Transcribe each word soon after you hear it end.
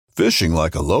Fishing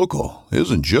like a local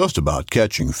isn't just about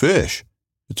catching fish.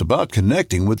 It's about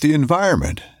connecting with the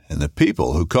environment and the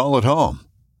people who call it home.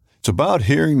 It's about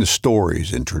hearing the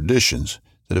stories and traditions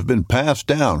that have been passed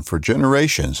down for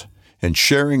generations and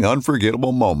sharing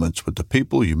unforgettable moments with the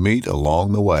people you meet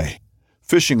along the way.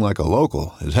 Fishing like a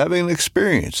local is having an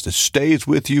experience that stays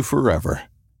with you forever.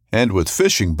 And with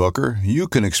Fishing Booker, you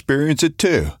can experience it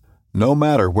too, no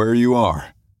matter where you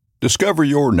are. Discover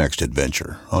your next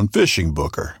adventure on Fishing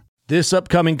Booker. This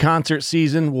upcoming concert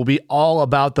season will be all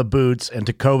about the boots, and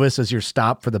Tecovas is your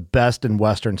stop for the best in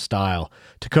Western style.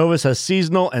 Tecovas has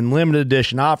seasonal and limited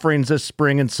edition offerings this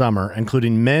spring and summer,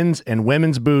 including men's and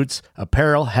women's boots,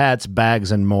 apparel, hats,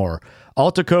 bags, and more.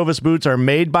 All Tecovas boots are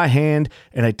made by hand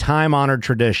in a time-honored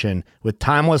tradition with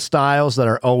timeless styles that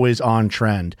are always on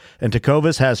trend. And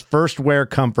Tecovas has first wear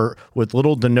comfort with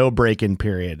little to no break-in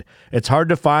period. It's hard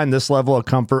to find this level of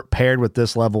comfort paired with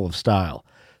this level of style.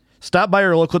 Stop by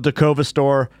your local Tecovas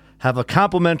store, have a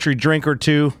complimentary drink or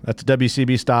two, that's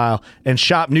WCB style, and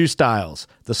shop new styles.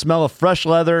 The smell of fresh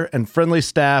leather and friendly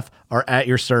staff are at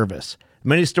your service.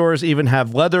 Many stores even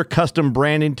have leather custom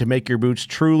branding to make your boots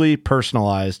truly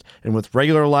personalized. And with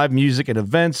regular live music and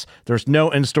events, there's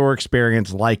no in-store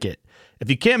experience like it.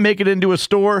 If you can't make it into a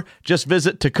store, just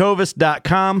visit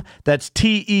tecovas.com. That's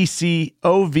TECOVAS.com.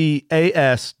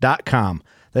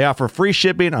 They offer free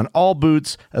shipping on all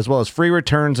boots, as well as free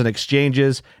returns and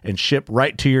exchanges, and ship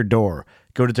right to your door.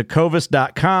 Go to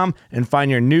tecovas.com and find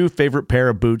your new favorite pair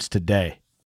of boots today.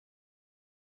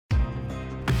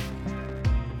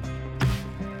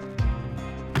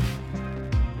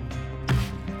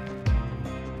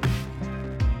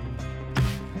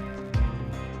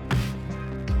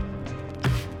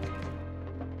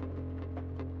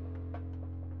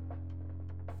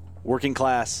 Working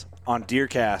Class on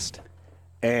Deercast.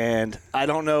 And I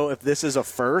don't know if this is a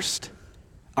first.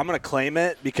 I'm going to claim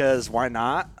it because why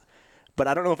not? But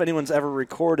I don't know if anyone's ever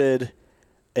recorded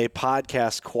a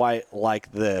podcast quite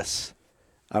like this.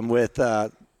 I'm with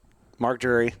Mark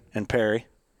Drury and Perry,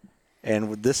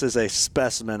 and this is a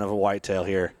specimen of a whitetail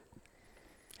here.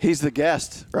 He's the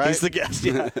guest, right? He's the guest,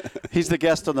 yeah. He's the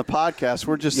guest on the podcast.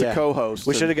 We're just the co-host.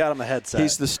 We should have got him a headset.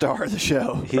 He's the star of the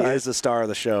show. He is the star of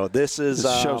the show. This is a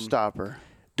showstopper.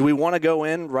 Do we want to go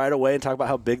in right away and talk about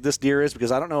how big this deer is?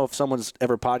 Because I don't know if someone's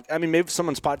ever maybe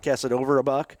someone's podcasted over a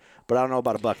buck, but I don't know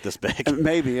about a buck this big.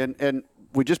 Maybe, and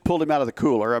we just pulled him out of the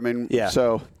cooler. I mean,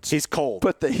 so he's cold.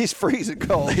 But he's freezing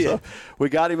cold. So we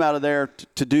got him out of there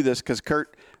to do this because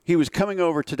Kurt, he was coming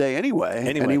over today anyway,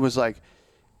 and he was like,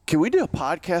 can we do a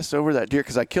podcast over that deer?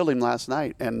 Because I killed him last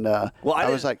night, and I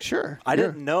was like, sure. I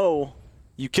didn't know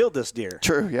you killed this deer.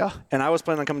 True, yeah. And I was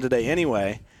planning on coming today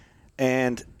anyway.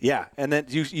 And, and then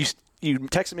you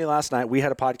texted me last night. We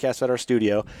had a podcast at our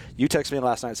studio. You texted me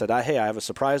last night and said, hey, I have a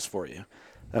surprise for you.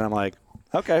 And I'm like,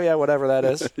 okay, yeah, whatever that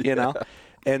is, you know.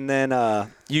 And then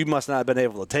you must not have been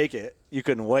able to take it. You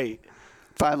couldn't wait.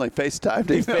 Finally FaceTimed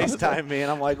him. He FaceTimed me,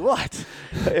 and I'm like, what?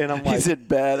 And I'm like, he's in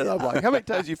bed, and I'm like, how many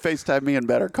times you FaceTimed me in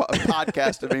bed or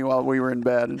podcasted me while we were in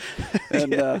bed?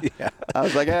 And I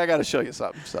was like, hey, I got to show you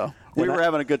something. So we were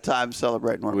having a good time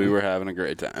celebrating. We were having a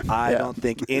great time. I don't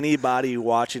think anybody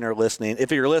watching or listening, if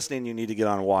you're listening, you need to get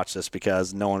on and watch this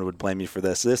because no one would blame you for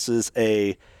this. This is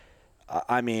a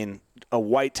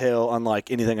whitetail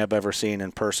unlike anything I've ever seen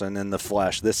in person in the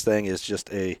flesh. This thing is just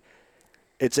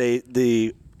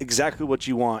exactly what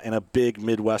you want in a big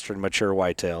Midwestern mature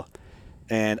whitetail.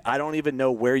 And I don't even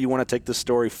know where you want to take this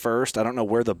story first. I don't know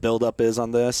where the buildup is on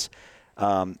this.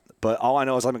 But all I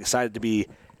know is I'm excited to be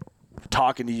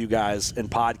talking to you guys and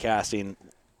podcasting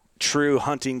true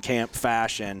hunting camp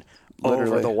fashion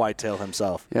over the whitetail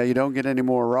himself. Yeah, you don't get any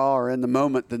more raw or in the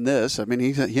moment than this. I mean,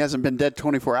 he hasn't been dead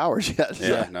 24 hours yet.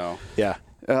 Yeah, no. Yeah.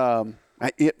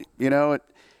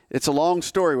 It's a long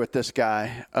story with this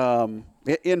guy.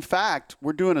 In fact,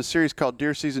 we're doing a series called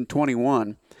Deer Season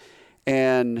 21,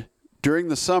 and during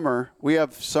the summer, we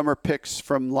have summer picks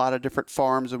from a lot of different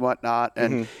farms and whatnot,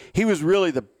 and he was really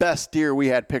the best deer we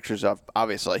had pictures of,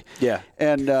 obviously. Yeah.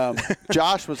 And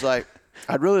Josh was like,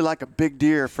 I'd really like a big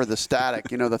deer for the static,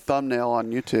 the thumbnail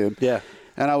on YouTube. Yeah.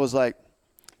 And I was like,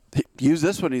 use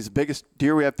this one. He's the biggest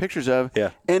deer we have pictures of.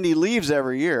 Yeah. And he leaves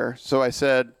every year. So I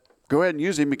said, go ahead and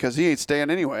use him because he ain't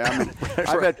staying anyway. I mean,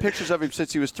 I've had pictures of him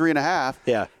since he was 3.5.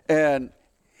 Yeah. And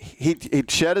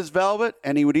he'd shed his velvet,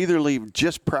 and he would either leave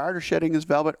just prior to shedding his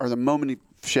velvet or the moment he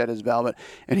shed his velvet,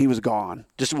 and he was gone.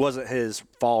 Just wasn't his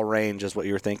fall range is what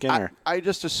you were thinking? I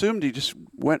just assumed he just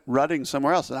went rutting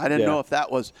somewhere else, and I didn't know if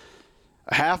that was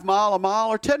a half mile, a mile,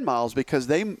 or 10 miles because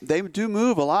they do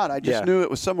move a lot. I just knew it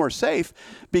was somewhere safe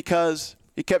because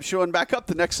he kept showing back up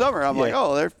the next summer. I'm like,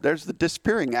 oh, there's the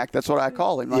disappearing act. That's what I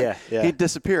call him. Like, he'd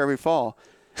disappear every fall.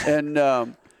 And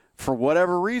for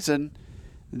whatever reason,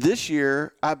 this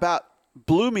year, I about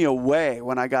blew me away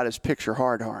when I got his picture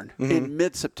hardhorn in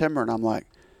mid-September. And I'm like,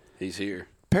 he's here.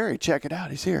 Perry, check it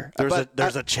out. He's here.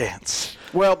 There's a chance.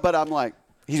 Well, but I'm like,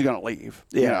 he's going to leave.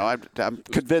 Yeah. You know, I'm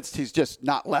convinced he's just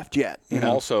not left yet. You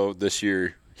know? Also, this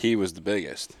year, he was the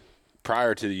biggest.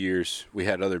 Prior to the years, we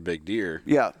had other big deer.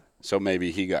 Yeah. So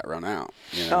maybe he got run out.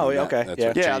 You know, okay.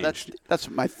 That's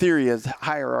my theory is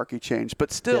hierarchy changed.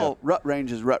 But still, rut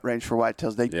range is rut range for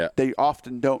whitetails. They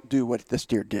often don't do what this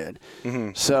deer did.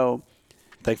 So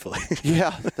thankfully.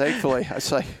 Thankfully.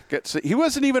 It's like he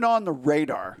wasn't even on the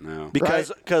radar. No.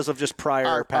 Because of just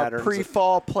prior patterns. Our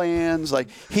pre-fall plans. Like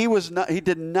he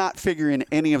did not figure in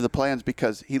any of the plans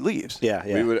because he leaves. Yeah.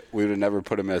 We would have never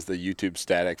put him as the YouTube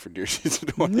static for deer season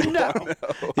 21. No.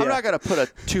 I'm not going to put a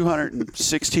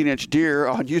 216-inch deer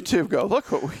on YouTube. Go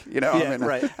look what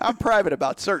right. I'm private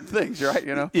about certain things, right?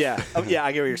 You know. Yeah. I get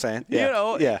what you're saying.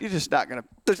 Yeah. You're just not going to.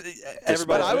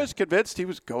 Everybody. I was convinced he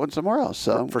was going somewhere else.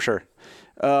 So for sure.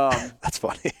 That's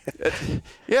funny.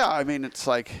 I mean, it's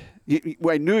like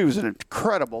I knew he was an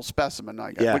incredible specimen.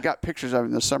 We got pictures of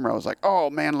him this summer. I was like,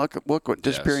 oh man, look what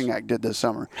Disappearing Act did this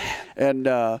summer, and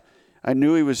I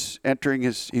knew he was entering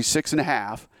he's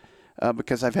 6.5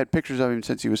 because I've had pictures of him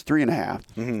since he was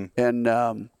 3.5, and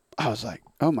I was like,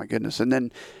 oh my goodness. And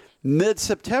then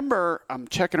mid-September, I'm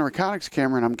checking a Reconyx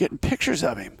camera and I'm getting pictures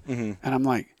of him, and I'm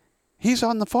like, he's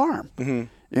on the farm.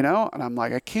 You know, and I'm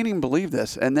like, I can't even believe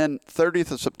this. And then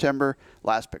 30th of September,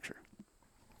 last picture,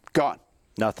 gone.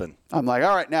 Nothing. I'm like,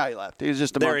 all right, now he left. He was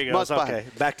just a there he goes. month Okay,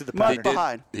 behind. Back to the pattern.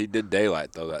 behind. He did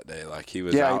daylight though that day. Like he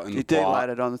was out in the plot.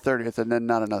 Daylighted on the 30th, and then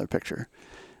not another picture.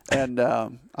 And I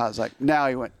was like, now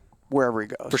he went wherever he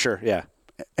goes for sure. Yeah,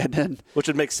 and then which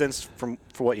would make sense for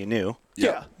what you knew.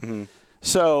 Yeah.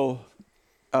 So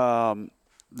the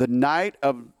night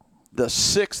of the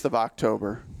 6th of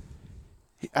October.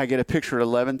 I get a picture at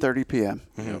 11:30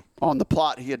 p.m. On the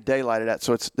plot he had daylighted at,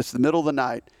 so it's the middle of the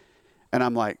night, and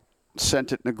I'm like,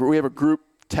 sent it in we have a group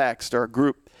text or a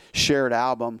group shared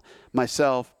album.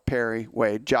 Myself, Perry,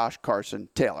 Wade, Josh, Carson,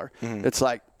 Taylor. It's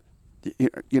like,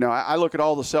 you know, I look at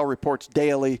all the cell reports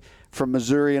daily from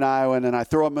Missouri and Iowa, and I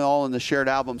throw them all in the shared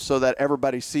album so that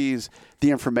everybody sees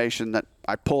the information that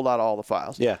I pulled out all the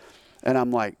files. Yeah, and I'm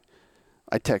like,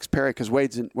 I text Perry because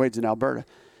Wade's in Alberta,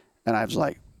 and I was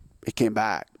like. He came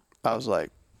back. I was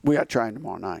like, we got to try him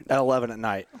tomorrow night. At 11 at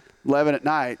night. 11 at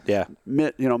night. Yeah.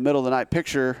 Middle of the night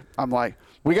picture. I'm like,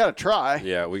 we got to try.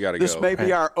 Yeah, we got to go. This may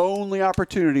be our only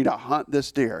opportunity to hunt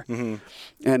this deer.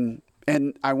 And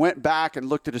I went back and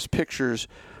looked at his pictures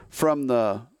from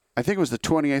I think it was the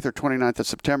 28th or 29th of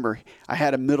September. I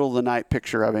had a middle of the night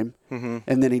picture of him.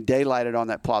 And then he daylighted on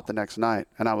that plot the next night.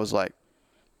 And I was like,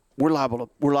 we're liable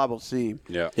to see him.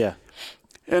 Yeah. Yeah.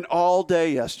 And all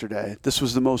day yesterday, this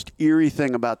was the most eerie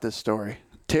thing about this story.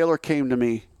 Taylor came to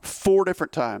me 4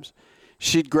 different times.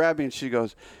 She'd grab me and she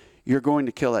goes, you're going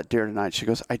to kill that deer tonight. She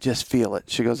goes, I just feel it.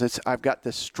 She goes, I've got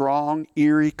this strong,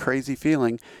 eerie, crazy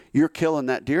feeling. You're killing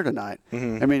that deer tonight.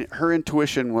 I mean, her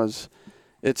intuition was,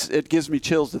 it gives me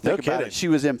chills to think about it. She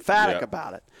was emphatic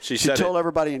about it. She told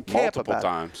everybody in camp about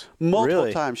times. it.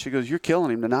 Multiple times. She goes, you're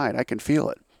killing him tonight. I can feel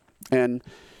it. And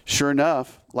sure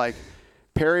enough, like,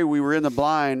 Perry, we were in the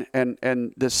blind, and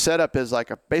the setup is like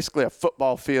basically a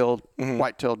football field,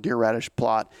 white-tailed deer radish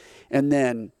plot, and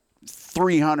then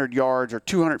 300 yards or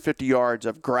 250 yards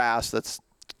of grass that's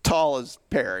tall as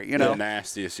Perry, you know. The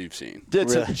nastiest you've seen.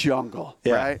 It's a jungle,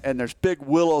 right? And there's big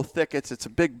willow thickets. It's a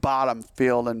big bottom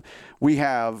field, and we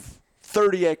have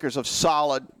 30 acres of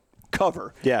solid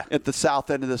cover at the south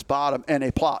end of this bottom and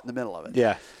a plot in the middle of it.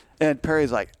 Yeah. And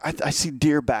Perry's like, I see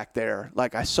deer back there.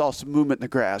 Like, I saw some movement in the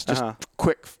grass. Just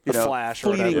quick, flash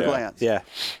or fleeting whatever. glance. Yeah.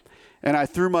 And I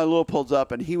threw my Leupold's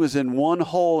up, and he was in one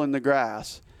hole in the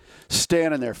grass,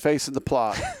 standing there facing the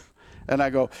plot. And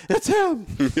I go, it's him.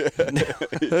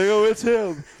 I go, it's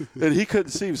him. And he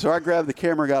couldn't see him. So I grabbed the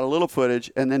camera, got a little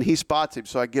footage, and then he spots him,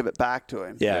 so I give it back to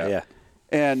him. Yeah.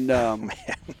 And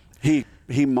he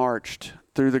marched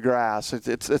through the grass.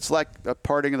 It's like a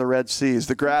parting of the Red Seas.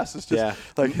 The grass is just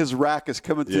like his rack is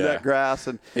coming through that grass,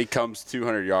 and he comes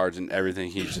 200 yards and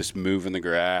everything. He's just moving the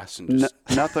grass and just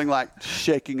nothing like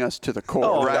shaking us to the core.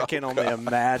 Oh, right? I can only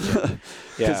imagine.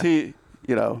 Because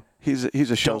he's a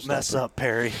showstopper. Don't mess up,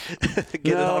 Perry. Get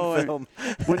it on film.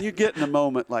 When you get in the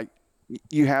moment, like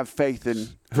you have faith in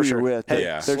who you're with. Hey,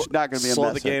 there's not going to be a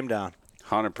slow mess the game down.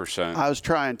 100%. I was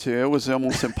trying to. It was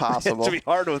almost impossible. It's be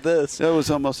hard with this. It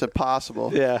was almost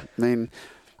impossible. Yeah. I mean,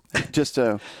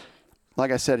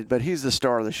 like I said, but he's the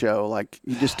star of the show. Like,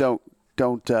 you just don't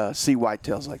don't see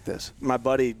whitetails like this. My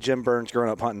buddy Jim Burns,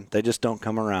 growing up hunting, they just don't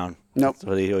come around. Nope. That's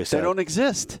what he always said. They don't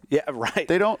exist. Yeah, right.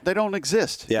 They don't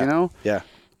exist. Yeah. You know. Yeah.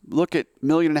 Look at 1.5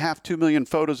 million, 2 million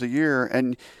photos a year,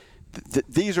 and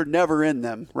these are never in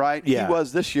them, right? Yeah. He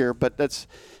was this year, but that's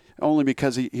only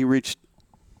because he reached,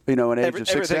 an age of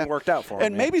 6. Everything worked out for him.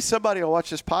 And maybe somebody will watch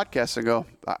this podcast and go,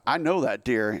 I know that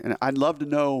deer, and I'd love to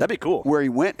know That'd be cool. where he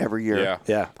went every year. Yeah.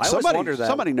 Yeah. I always wonder that.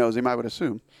 Somebody knows him, I would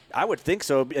assume. I would think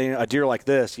so. A deer like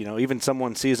this, even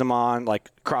someone sees him on, like,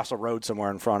 across a road somewhere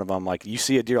in front of them. Like, you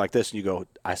see a deer like this, and you go,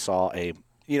 I saw a,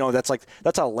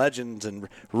 that's how legends and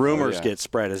rumors get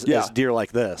spread is deer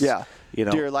like this. Yeah.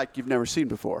 Deer like you've never seen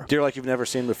before. Deer like you've never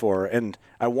seen before. And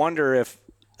I wonder if,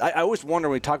 I always wonder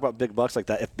when we talk about big bucks like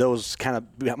that, if those kind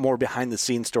of more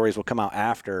behind-the-scenes stories will come out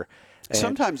after. And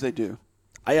Sometimes they do.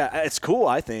 yeah, it's cool,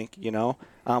 I think,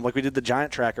 like we did the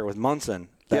giant tracker with Munson,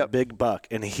 that Yep. big buck,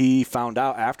 and he found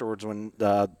out afterwards when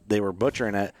they were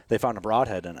butchering it, they found a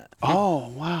broadhead in it. Oh,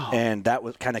 wow. And that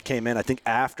was kind of came in, I think,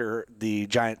 after the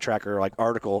giant tracker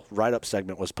article write-up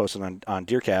segment was posted on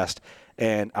DeerCast.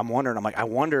 And I'm wondering, I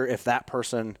wonder if that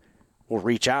person will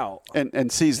reach out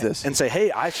and sees this. and say,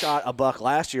 hey, I shot a buck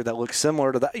last year that looks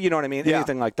similar to that. You know what I mean? Yeah.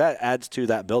 Anything like that adds to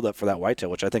that buildup for that whitetail,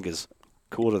 which I think is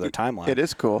cool to their timeline. It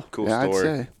is cool. Cool yeah, story.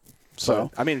 I'd say.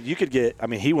 So, you could get,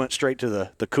 he went straight to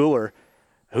the cooler.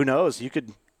 Who knows? You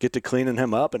could get to cleaning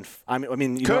him up. And you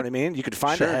know what I mean? You could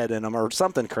find Sure. a head in him or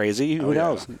something crazy. Who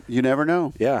knows? you never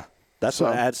know. Yeah. That's So-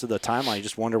 what adds to the timeline. You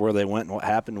just wonder where they went and what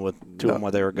happened to them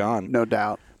while they were gone. No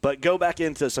doubt. But go back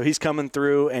into, so he's coming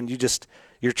through and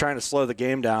you're trying to slow the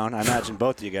game down. I imagine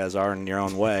both of you guys are in your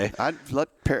own way.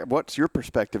 What's your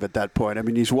perspective at that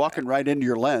point? He's walking right into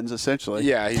your lens, essentially.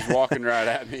 Yeah, he's walking right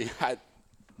at me. I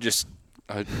just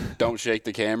don't shake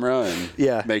the camera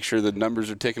and make sure the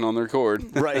numbers are ticking on the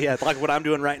record. Right, yeah, like what I'm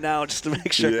doing right now, just to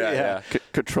make sure. Yeah.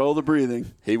 Control the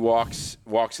breathing. He walks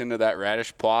into that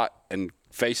radish plot and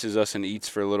faces us and eats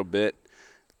for a little bit,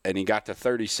 and he got to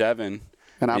 37.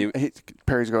 And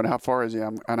Perry's going, how far is he?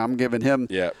 I'm giving him.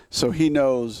 Yeah. So he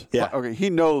knows. Yeah. Okay. He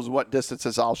knows what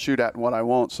distances I'll shoot at and what I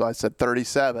won't. So I said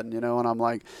 37. And I'm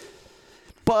like,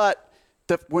 but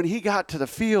when he got to the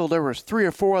field, there was 3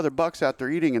 or 4 other bucks out there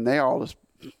eating, and they all just.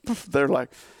 They're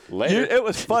like, Later. it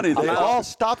was funny. They all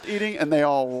stopped eating, and they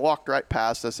all walked right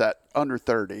past us at under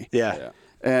 30. Yeah.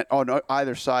 And on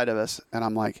either side of us, and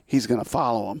I'm like, he's going to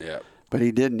follow him. Yeah. But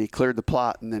he didn't. He cleared the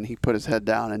plot, and then he put his head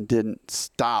down and didn't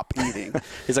stop eating.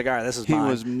 He's like, all right, this is He mine.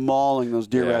 was mauling those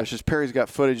deer radishes. Perry's got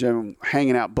footage of him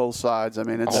hanging out both sides. A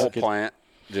It's whole plant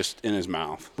just in his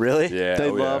mouth. Really? Yeah. they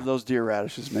oh, love yeah. those deer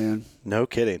radishes, man. No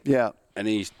kidding. Yeah. And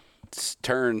he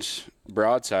turns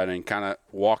broadside and kind of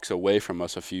walks away from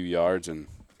us a few yards, and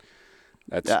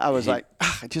that's. I was like,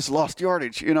 I just lost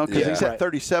yardage, because he's at Right.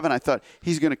 37. I thought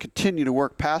he's going to continue to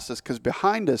work past us because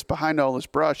behind us, behind all this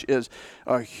brush, is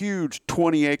a huge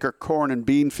 20-acre corn and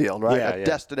bean field, right? Yeah, a yeah.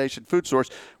 destination food source,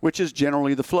 which is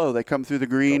generally the flow. They come through the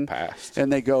green past.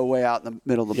 and they go way out in the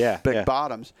middle of the big yeah.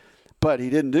 bottoms. But he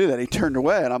didn't do that. He turned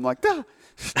away, and I'm like,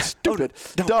 stupid,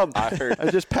 dumb. I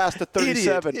just passed a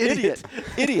 37. Idiot.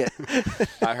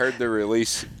 I heard the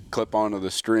release clip onto the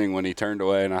string when he turned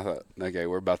away, and I thought, okay,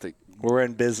 We're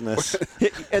in business.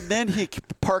 And then he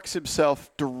parks himself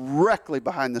directly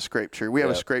behind the scrape tree. We have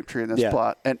a scrape tree in this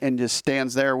plot, and just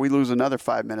stands there. We lose another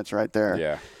 5 minutes right there.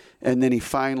 Yeah. And then he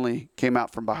finally came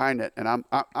out from behind it, and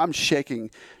I'm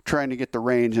shaking, trying to get the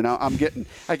range, and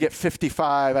I get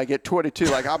 55, I get 22,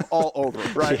 like I'm all over,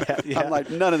 right? I'm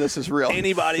like, none of this is real.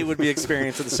 Anybody would be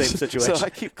experiencing the same situation. So I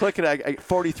keep clicking. I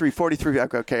 43. I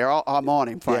go, okay, I'm on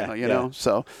him finally, you know.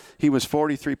 So he was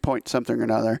 43 point something or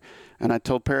another, and I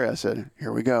told Perry, I said,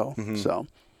 here we go. Mm-hmm. So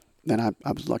then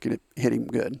I was lucky to hit him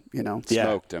good,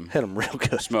 Smoked him. Hit him real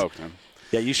good. Smoked him.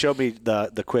 Yeah, you showed me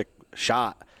the quick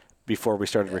shot before we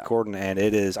started recording, and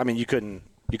it is. You couldn't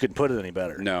put it any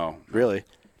better. No. Really.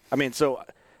 So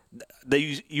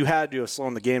you had to have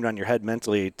slowed the game down your head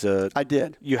mentally to. I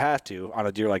did. You have to on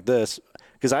a deer like this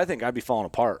because I think I'd be falling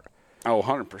apart. Oh,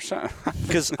 100%.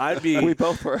 Because I'd be. We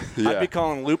both were. I'd be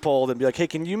calling Loophole and be like, hey,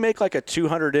 can you make like a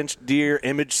 200-inch deer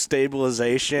image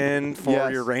stabilization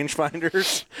for your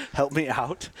rangefinders? Help me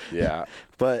out. Yeah.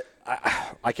 But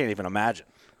I can't even imagine.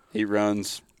 He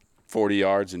runs 40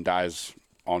 yards and dies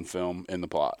on film in the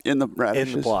plot. In the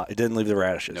radishes. In the plot. It didn't leave the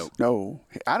radishes. Nope. No,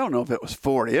 I don't know if it was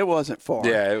 40. It wasn't far.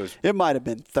 Yeah, it was. It might have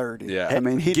been 30. Yeah.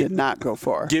 He did not go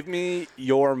far. Give me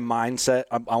your mindset.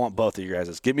 I want both of you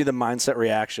guys. Give me the mindset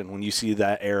reaction when you see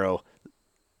that arrow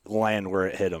land where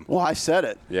it hit him. Well, I said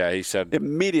it. Yeah, he said.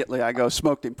 Immediately, I go,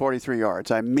 smoked him 43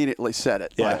 yards. I immediately said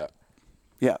it. Yeah. Like,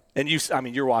 yeah. And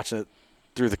you're watching it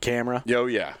through the camera. Oh,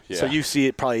 yeah. So you see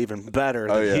it probably even better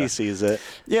than he sees it.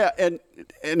 Yeah, and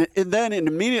then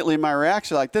immediately my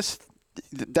reaction, like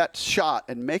that shot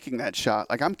and making that shot,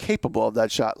 like I'm capable of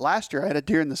that shot. Last year I had a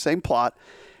deer in the same plot,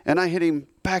 and I hit him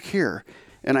back here,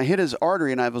 and I hit his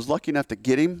artery, and I was lucky enough to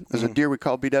get him. There's a deer we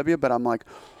call BW, but I'm like,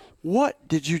 what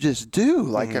did you just do?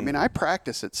 Like, I mean, I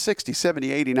practice at 60,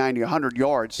 70, 80, 90, 100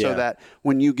 yards so that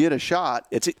when you get a shot,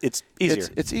 it's easier.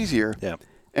 It's easier. Yeah.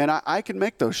 And I can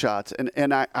make those shots.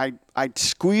 And I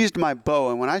squeezed my bow,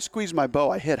 and when I squeezed my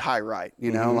bow, I hit high right,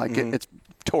 you know, it's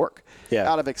torque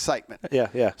out of excitement.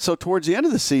 Yeah. So towards the end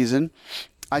of the season,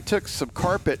 I took some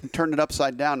carpet and turned it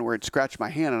upside down where it scratched my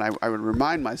hand, and I would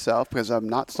remind myself, because I'm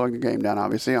not slowing the game down,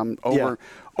 obviously. I'm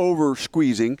over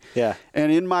squeezing. Yeah.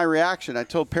 And in my reaction, I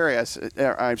told Perry,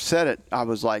 I've said it, I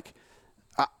was like,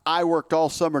 I worked all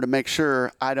summer to make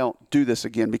sure I don't do this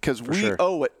again, because we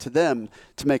owe it to them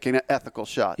to make an ethical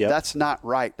shot. Yep. That's not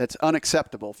right. That's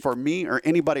unacceptable for me or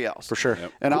anybody else. For sure.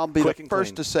 Yep. And I'll be the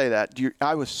first to say that.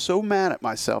 I was so mad at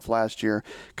myself last year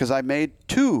because I made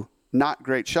 2 not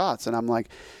great shots, and I'm like,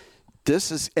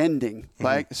 this is ending.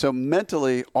 Like, so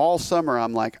mentally all summer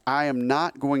I'm like, I am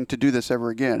not going to do this ever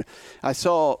again. I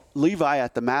saw Levi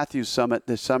at the Matthews Summit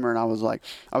this summer, and I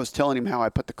was telling him how I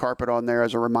put the carpet on there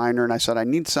as a reminder, and I said I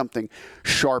need something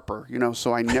sharper, you know,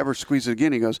 so I never squeeze it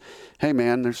again. He goes, hey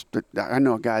man, I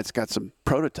know a guy that's got some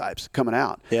prototypes coming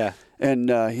out. Yeah. And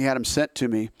he had them sent to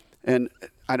me, and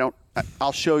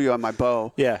I'll show you on my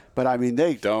bow. Yeah. But I mean,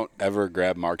 don't ever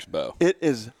grab Mark's bow. It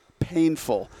is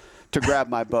painful to grab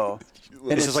my bow.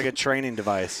 And it's just like a training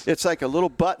device. It's like a little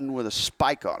button with a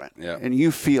spike on it, and you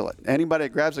feel it. Anybody that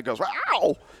grabs it goes,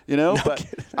 wow, you know, but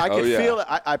I can feel it.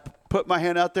 I put my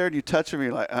hand out there, and you touch it, and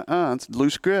you're like, it's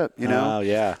loose grip, you know. Oh,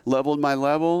 yeah. Leveled my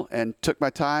level and took my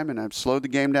time, and I slowed the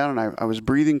game down, and I was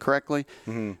breathing correctly,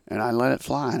 and I let it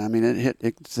fly. And I mean, it hit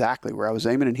exactly where I was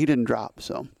aiming, and he didn't drop,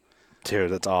 so.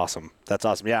 Dude, that's awesome. That's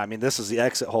awesome. Yeah, I mean, this is the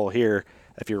exit hole here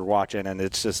if you're watching, and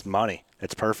it's just money.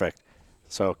 It's perfect.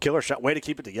 So killer shot. Way to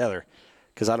keep it together,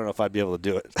 because I don't know if I'd be able to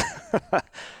do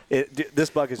it. This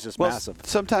buck is just massive.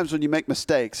 Sometimes when you make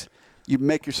mistakes, you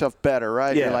make yourself better,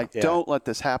 right? Yeah, you're like, don't let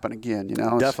this happen again, you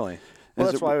know? Definitely.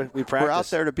 Well, that's why we practice. We're out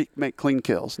there to make clean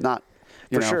kills, not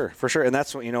For sure. And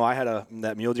that's what, you know, I had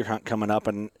that mule deer hunt coming up,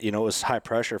 and, you know, it was high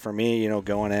pressure for me, you know,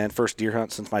 going in. First deer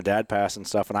hunt since my dad passed and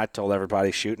stuff, and I told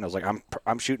everybody shooting. I was like,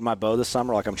 I'm shooting my bow this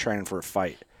summer like I'm training for a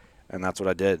fight. And that's what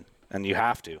I did. And you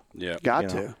have to. Yeah. Got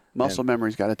to. Muscle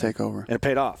memory's got to take over. And it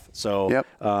paid off. So, yep.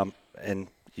 And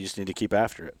you just need to keep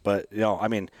after it. But, you know, I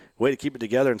mean, way to keep it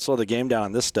together and slow the game down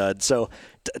on this stud. So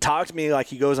talk to me like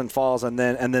he goes and falls, and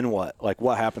then what? Like,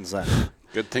 what happens then?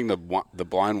 Good thing the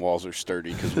blind walls are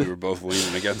sturdy, because we were both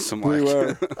leaning against them. We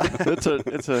were.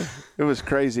 It was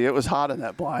crazy. It was hot in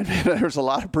that blind. There was a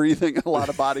lot of breathing, a lot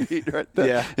of body heat right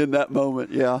there in that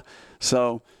moment. Yeah.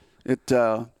 So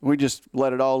we just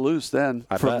let it all loose then.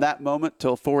 From that moment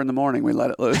till 4 a.m, we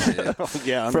let it loose.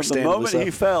 Yeah. From the moment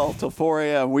he fell till 4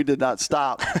 a.m, we did not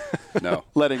stop. No.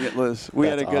 Letting it loose. We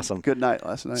had a good night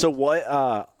last night. So what?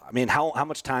 I mean, how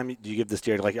much time do you give this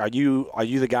deer? Like, are you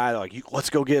the guy that, like, let's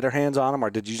go get our hands on him, or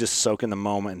did you just soak in the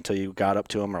moment until you got up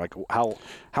to him, or like how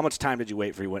much time did you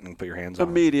wait for you went and put your hands on him?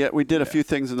 Immediate. We did a few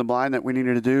things in the blind that we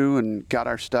needed to do and got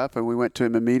our stuff, and we went to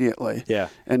him immediately. Yeah.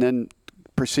 And then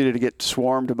proceeded to get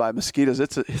swarmed by mosquitoes.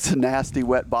 It's a nasty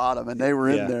wet bottom, and they were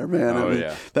in there, man. Oh,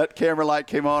 yeah. That camera light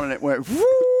came on, and it went. Whoo!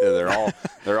 Yeah,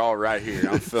 they're all right here.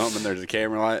 I'm filming. There's a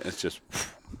camera light. It's just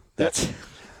that's.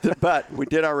 But we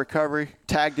did our recovery,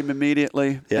 tagged him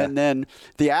immediately, and then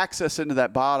the access into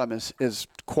that bottom is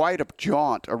quite a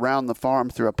jaunt around the farm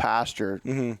through a pasture,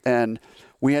 and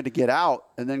we had to get out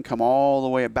and then come all the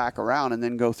way back around and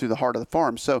then go through the heart of the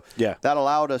farm. So that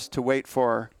allowed us to wait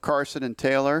for Carson and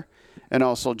Taylor and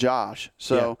also Josh.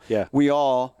 So we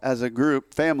all, as a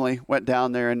group, family, went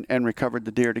down there and recovered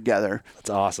the deer together. That's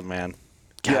awesome, man.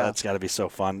 God, that's got to be so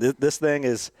fun. This thing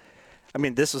is, I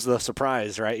mean, this is the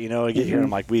surprise, right? You know, I get here and I'm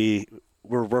like,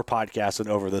 we're podcasting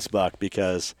over this buck,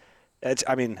 because it's,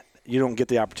 I mean, you don't get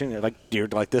the opportunity. Like, deer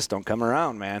like this don't come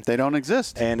around, man. They don't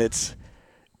exist. And it's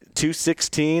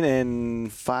 216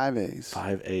 and 5/8.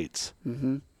 5/8.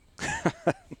 Mm-hmm.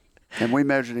 And we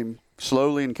measured him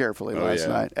slowly and carefully last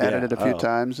night. Added it a few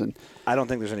times, and I don't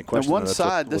think there's any question. This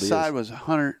side was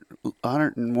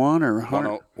 101 or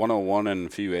 101 and a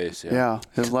few eighths. Yeah,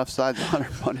 his left side's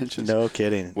 101 inches. No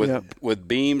kidding. With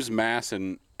beams, mass,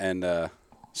 and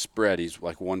spread, he's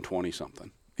like 120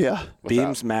 something. Yeah,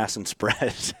 beams, mass, and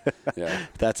spread. Yeah,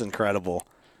 that's incredible.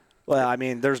 Well, I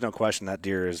mean, there's no question that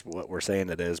deer is what we're saying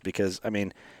it is, because, I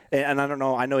mean, and I don't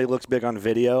know, I know he looks big on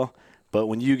video, But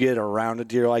when you get around a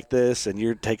deer like this and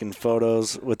you're taking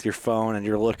photos with your phone and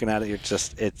you're looking at it,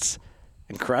 it's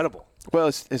incredible. Well,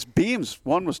 it's beams.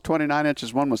 One was 29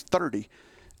 inches, one was 30.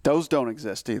 Those don't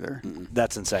exist either.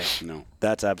 That's insane. No.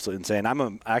 That's absolutely insane. I'm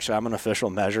an official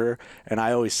measurer, and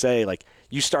I always say, like,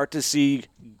 you start to see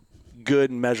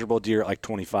good measurable deer at like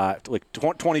 25. Like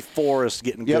 24 is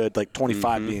getting good. Like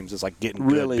 25 beams is like getting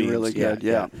really, good beams. really good.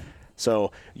 Yeah.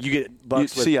 So you get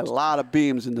bucks You see a lot of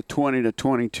beams in the 20 to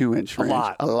 22 inch range.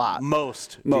 a lot.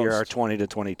 Most deer are 20 to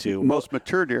 22. Most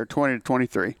mature deer are 20 to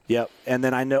 23. Yep. And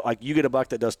then I know, like, you get a buck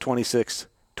that does 26,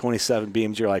 27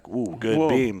 beams. You're like, ooh, good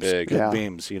beams. Big. Good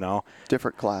beams, you know.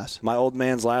 Different class. My old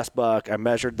man's last buck, I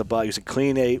measured the buck. He was a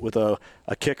clean 8 with a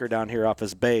kicker down here off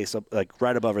his base, like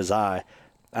right above his eye.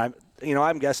 I'm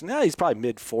guessing, he's probably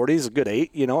mid-40s, a good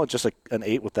 8, just like an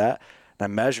 8 with that. And I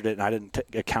measured it, and I didn't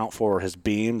account for his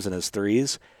beams and his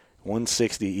 3s.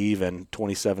 160 even,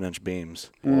 27-inch beams.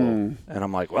 And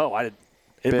I'm like, well,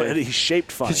 but he's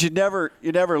shaped funny. Because you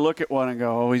never look at one and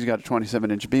go, oh, he's got a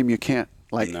 27-inch beam. You can't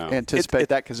anticipate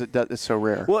that because it's so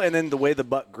rare. Well, and then the way the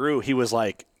buck grew, he was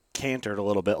like cantered a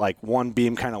little bit. Like one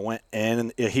beam kind of went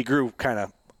in, and he grew kind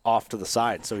of off to the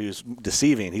side, so he was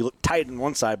deceiving. He looked tight on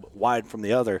one side but wide from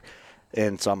the other.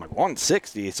 And so I'm like,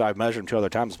 160. So I measured him 2 other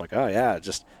times. I'm like, oh, yeah,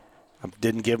 I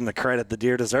didn't give him the credit the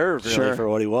deer deserved really for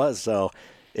what he was. So,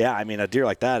 yeah, I mean, a deer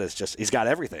like that is just – he's got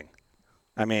everything.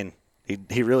 I mean,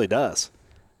 he really does.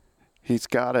 He's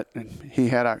got it, and he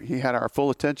had our full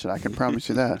attention. I can promise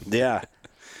you that. Yeah.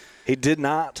 He did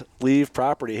not leave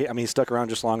property. I mean, he stuck around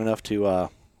just long enough to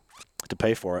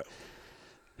pay for it.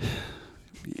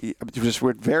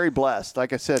 We're very blessed.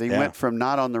 Like I said, he went from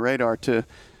not on the radar to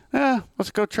 –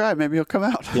 let's go try it. Maybe he'll come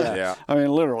out. Yeah. I mean,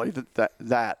 literally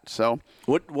that. So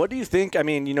what do you think? I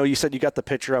mean, you said you got the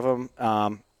picture of him,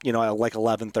 at like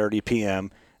 11:30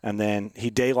 p.m. and then he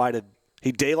daylighted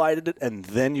it, and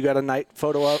then you got a night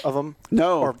photo of him.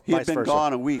 No, or he had been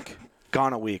gone a week.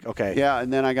 Gone a week. Okay. Yeah,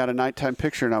 and then I got a nighttime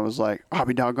picture, and I was like, I'll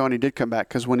be doggone, he did come back.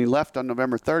 Because when he left on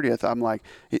November 30th, I'm like,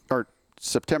 or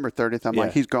September 30th, I'm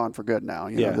like, he's gone for good now.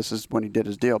 You know, this is when he did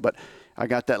his deal. But I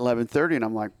got that 11:30, and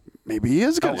I'm like, maybe he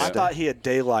is going to I thought he had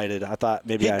daylighted. I thought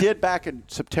maybe he did back in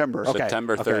September. Okay.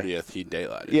 September 30th, he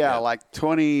daylighted. Yeah, like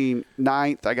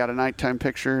 29th, I got a nighttime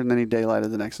picture, and then he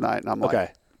daylighted the next night. And I'm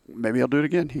like, maybe he'll do it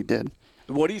again. He did.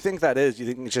 What do you think that is? Do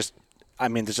you think it's just – I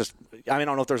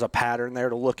don't know if there's a pattern there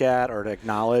to look at or to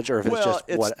acknowledge, or if it's just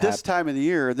what happened. This time of the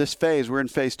year, this phase, we're in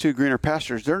phase 2, greener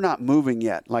pastures. They're not moving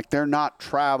yet. Like, they're not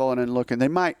traveling and looking. They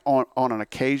might on an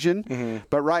occasion,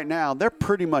 but right now they're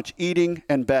pretty much eating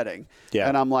and bedding. Yeah.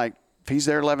 And I'm like, if he's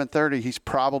there 11:30, he's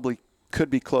probably could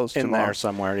be close in tomorrow. There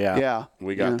somewhere. Yeah. Yeah.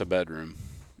 We got the bedroom.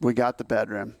 We got the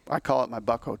bedroom. I call it my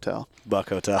Buck Hotel. Buck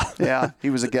Hotel. Yeah,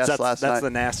 he was a guest last night. That's the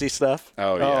nasty stuff.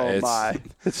 Oh yeah.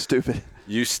 It's stupid.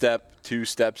 You step 2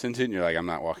 steps into it, and you're like, I'm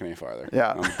not walking any farther.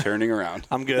 Yeah. I'm turning around.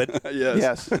 I'm good.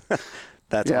 Yes.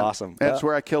 That's awesome. That's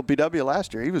where I killed BW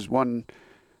last year. He was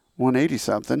 180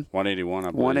 something. 181.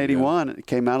 I believe. 181. It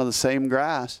came out of the same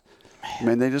grass. I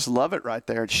mean, they just love it right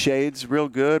there. It shades real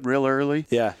good, real early.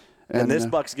 Yeah. And this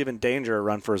buck's giving Danger a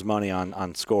run for his money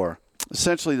on score.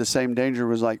 Essentially, the same. Danger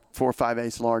was like 4 or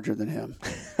 5/8 larger than him.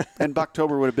 And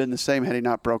Bucktober would have been the same had he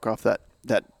not broke off that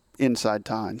inside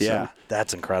tine. Yeah, so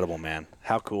that's incredible, man.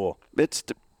 How cool.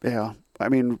 I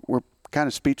mean, we're kind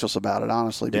of speechless about it,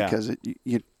 honestly, because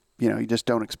you just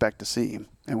don't expect to see him,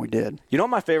 and we did. You know what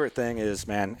my favorite thing is,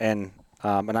 man, and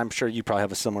I'm sure you probably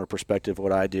have a similar perspective of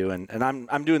what I do, and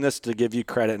I'm doing this to give you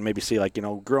credit and maybe see, like,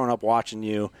 growing up watching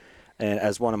you and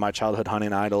as one of my childhood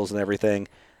hunting idols and everything,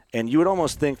 and you would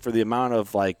almost think for the amount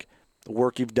of, like,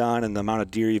 work you've done and the amount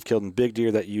of deer you've killed and big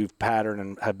deer that you've patterned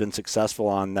and have been successful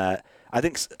on, that I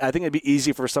think it'd be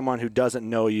easy for someone who doesn't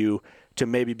know you to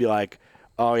maybe be like,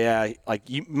 oh yeah, like,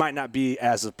 you might not be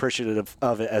as appreciative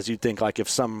of it as you'd think, like, if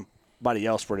somebody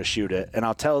else were to shoot it. And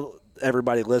I'll tell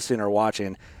everybody listening or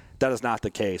watching, that is not the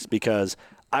case, because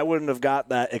I wouldn't have got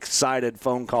that excited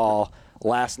phone call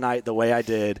last night the way I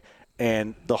did.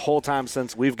 And the whole time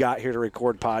since we've got here to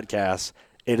record podcasts,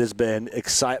 it has been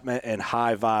excitement and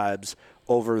high vibes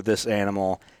over this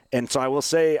animal. And so I will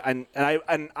say, and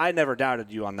I never doubted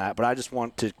you on that, but I just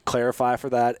want to clarify for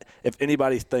that. If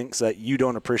anybody thinks that you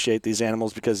don't appreciate these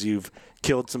animals because you've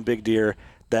killed some big deer,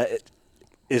 that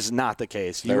is not the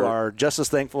case. You are just as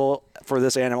thankful for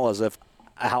this animal as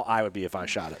how I would be if I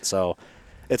shot it. So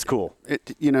it's cool.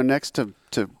 Next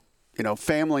to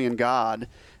family and God,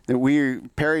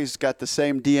 Perry's got the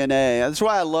same DNA. That's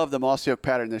why I love the Mossy Oak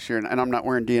pattern this year, and I'm not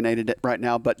wearing DNA right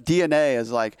now, but DNA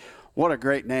is like what a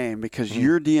great name, because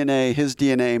your DNA, his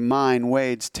DNA, mine,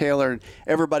 Wade's, Taylor,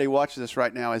 everybody watching this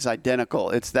right now is identical.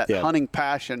 It's that hunting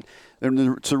passion.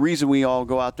 And it's the reason we all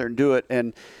go out there and do it.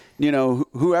 And, you know,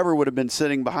 whoever would have been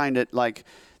sitting behind it, like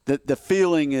the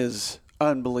feeling is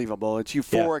unbelievable. It's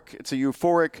euphoric. It's a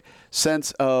euphoric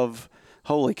sense of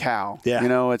holy cow. You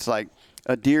know, it's like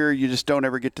a deer you just don't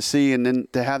ever get to see, and then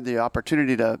to have the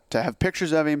opportunity to have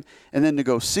pictures of him, and then to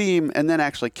go see him, and then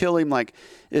actually kill him, like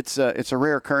it's a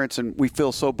rare occurrence, and we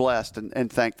feel so blessed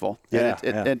and thankful.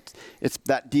 And it's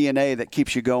that DNA that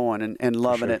keeps you going and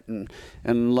loving it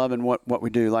and loving what we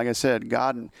do. Like I said,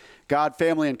 God,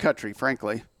 family, and country,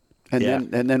 frankly.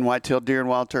 And then white-tailed deer and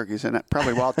wild turkeys, and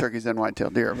probably wild turkeys and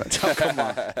white-tailed deer. But come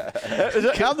on,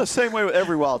 I'm the same way with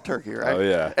every wild turkey, right? Oh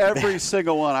yeah, every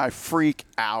single one, I freak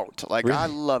out. Like I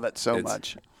love it so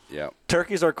much. Yeah,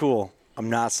 turkeys are cool. I'm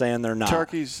not saying they're not.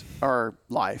 Turkeys are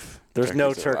life. There's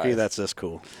no turkey that's this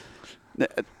cool.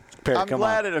 Perry, I'm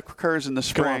glad it occurs in the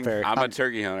spring. Come on, Perry. I'm a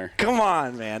turkey hunter. Come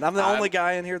on, man. I'm the only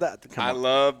guy in here that. I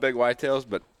love big whitetails,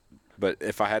 but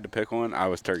if I had to pick one, I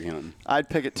was turkey hunting. I'd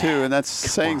pick it too, and that's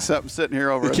saying something sitting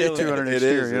here over a 200-inch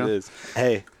deer. It is.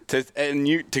 Hey.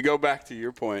 To go back to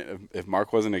your point, if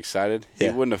Mark wasn't excited, he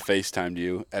wouldn't have FaceTimed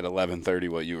you at 11:30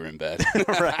 while you were in bed.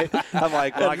 Right. I'm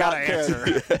like, well, I got to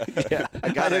answer.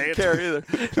 I didn't care either.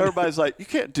 Everybody's like, you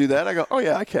can't do that. I go, oh,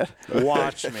 yeah, I can.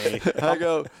 Watch me. I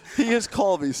go, he has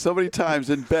called me so many times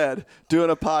in bed doing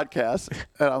a podcast,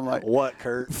 and I'm like, what,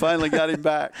 Kurt? Finally got him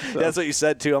back. So. That's what you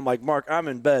said, too. I'm like, Mark, I'm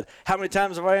in bed. How many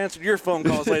times have I answered your phone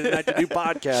calls late at night to do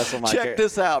podcasts? I'm like, check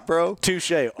this out, bro.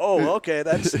 Touche. Oh, okay.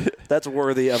 That's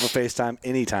worthy of a FaceTime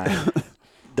anytime.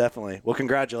 Definitely. Well,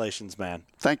 congratulations, man.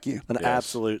 Thank you. An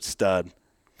absolute stud.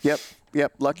 Yep.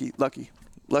 Lucky.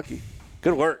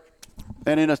 Good work.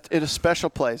 And in a special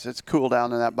place. It's cool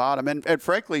down in that bottom. And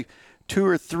frankly, 2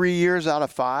 or 3 years out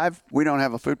of 5, we don't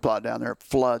have a food plot down there. It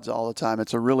floods all the time.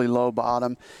 It's a really low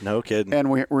bottom. No kidding. And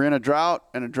we're in a drought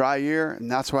and a dry year, and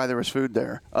that's why there was food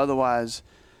there. Otherwise,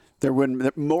 there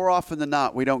wouldn't. More often than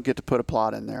not, we don't get to put a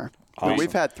plot in there. Awesome. But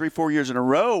we've had 3-4 years in a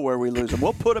row where we lose them.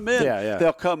 We'll put them in.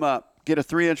 They'll come up, get a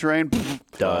 3-inch rain,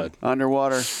 done.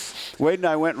 Underwater. Wade and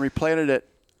I went and replanted it.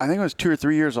 I think it was 2 or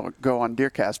 3 years ago on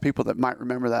DeerCast. People that might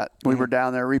remember that. We were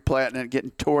down there replanting it,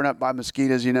 getting torn up by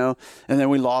mosquitoes, you know, and then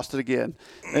we lost it again.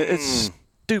 It's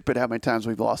stupid how many times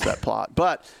we've lost that plot.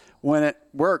 But when it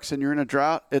works and you're in a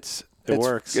drought, it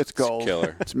works. It's gold. It's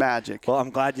killer. It's magic. Well, I'm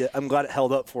glad it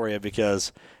held up for you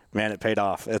because, man, it paid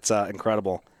off. It's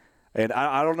incredible. And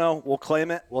I don't know. We'll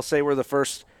claim it. We'll say we're the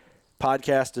first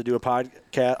podcast to do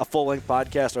a full-length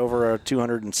podcast over a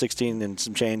 216 and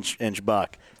some change inch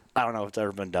buck. I don't know if it's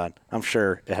ever been done. I'm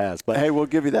sure it has. But hey, we'll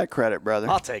give you that credit, brother.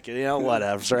 I'll take it. You know,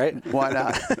 whatever, right? Why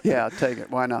not? Yeah, take it.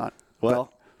 Why not?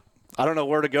 Well, I don't know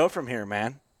where to go from here,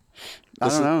 man. I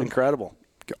don't know. Incredible.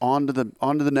 On to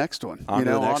the next one. On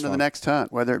to the next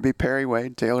hunt, whether it be Perry,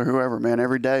 Wade, Taylor, whoever, man.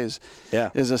 Every day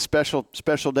is a special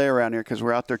day around here because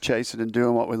we're out there chasing and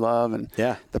doing what we love, and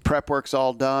the prep work's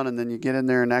all done, and then you get in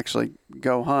there and actually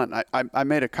go hunt. I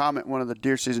made a comment in one of the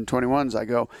Deer Season 21s. I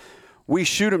go, we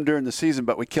shoot them during the season,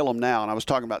 but we kill them now. And I was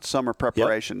talking about summer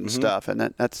preparation and stuff,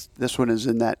 and this one is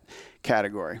in that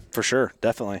category. For sure,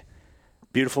 definitely.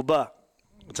 Beautiful buck.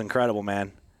 It's incredible,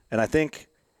 man. And I think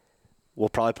we'll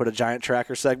probably put a giant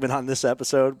tracker segment on this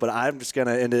episode, but I'm just going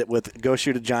to end it with go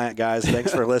shoot a giant, guys.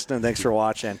 Thanks for listening. Thanks for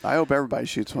watching. I hope everybody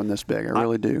shoots one this big. I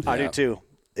really do. I do too.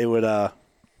 It would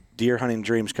deer hunting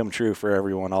dreams come true for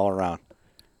everyone all around.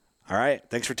 All right.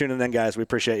 Thanks for tuning in, guys. We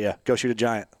appreciate you. Go shoot a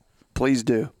giant. Please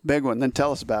do. Big one. Then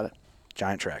tell us about it.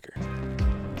 Giant tracker.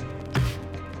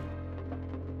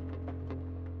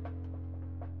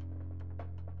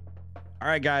 All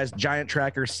right, guys, Giant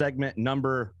Tracker segment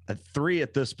number 3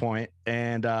 at this point.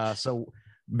 And so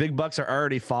big bucks are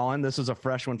already falling. This is a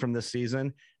fresh one from this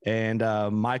season. And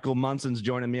Michael Munson's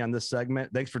joining me on this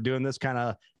segment. Thanks for doing this kind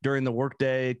of during the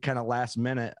workday, kind of last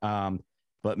minute.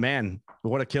 But, man,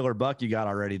 what a killer buck you got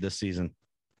already this season.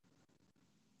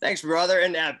 Thanks, brother.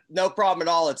 And no problem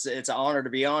at all. It's an honor to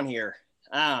be on here.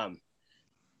 Man,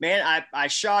 I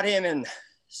shot him in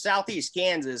Southeast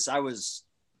Kansas. I was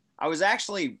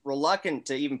actually reluctant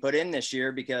to even put in this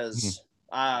year because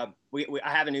I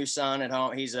have a new son at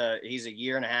home. He's a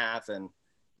year and a half, and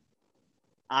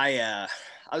I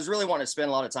was really wanting to spend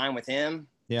a lot of time with him.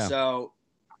 Yeah. So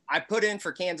I put in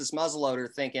for Kansas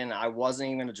muzzleloader thinking I wasn't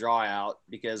even going to draw out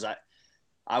because I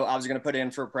was going to put in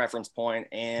for a preference point,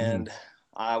 and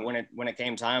when it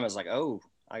came time, I was like, oh,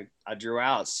 I drew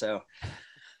out. So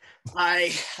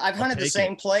I've hunted the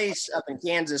same place up in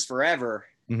Kansas forever,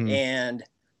 and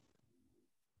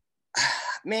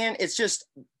man, it's just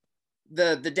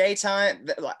the daytime.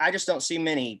 I just don't see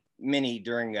many many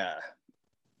during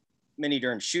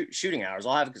shooting hours.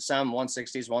 I'll have some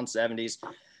 160s, 170s,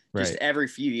 just every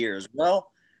few years.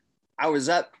 Well, I was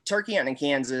up turkey hunting in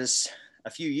Kansas a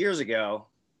few years ago,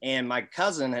 and my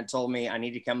cousin had told me I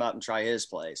need to come up and try his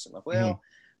place. I'm like, well,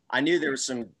 I knew there was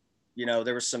some,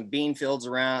 there was some bean fields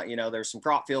around, there's some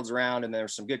crop fields around, and there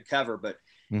was some good cover, but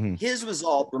his was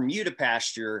all Bermuda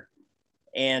pasture,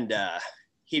 and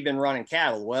he'd been running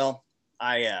cattle. Well,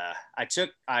 I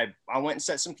went and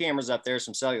set some cameras up there,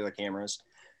 some cellular cameras,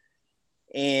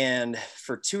 and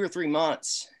for 2 or 3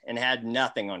 months, and had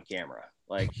nothing on camera.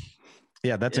 Like,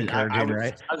 yeah, that's encouraging,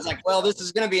 right? I was like, well, this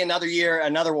is going to be another year,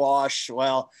 another wash.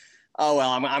 Well,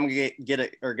 I'm going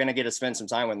to get to spend some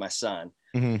time with my son.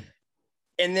 And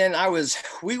then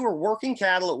we were working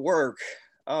cattle at work.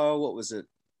 Oh, what was it?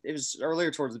 It was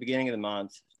earlier towards the beginning of the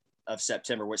month of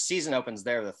September, which season opens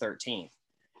there the 13th.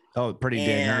 Oh, pretty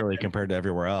dang early compared to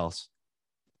everywhere else.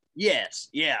 Yes.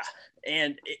 Yeah.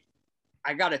 And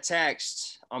I got a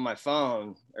text on my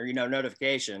phone or,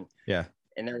 notification. Yeah.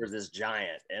 And there was this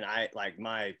giant, and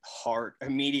my heart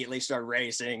immediately started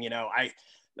racing. A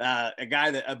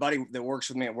buddy that works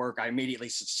with me at work, I immediately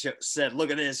said, look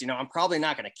at this, I'm probably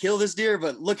not going to kill this deer,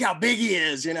 but look how big he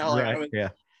is,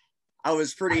 I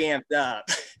was pretty amped up.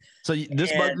 So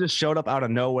this bug just showed up out of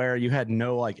nowhere. You had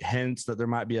no hints that there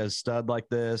might be a stud like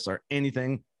this or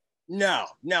anything. No,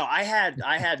 I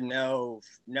had no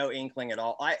inkling at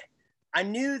all. I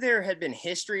knew there had been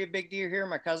history of big deer here.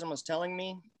 My cousin was telling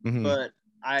me, but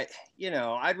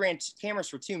I'd ran cameras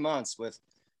for 2 months with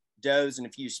does and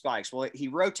a few spikes. Well, he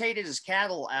rotated his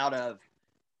cattle out of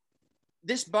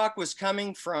this buck was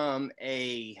coming from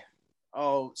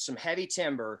some heavy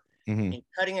timber and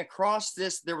cutting across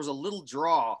this. There was a little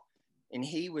draw, and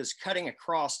he was cutting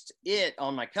across it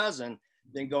on my cousin,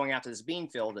 then going out to this bean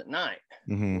field at night.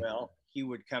 Well, he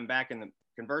would come back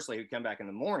conversely, he would come back in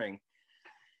the morning.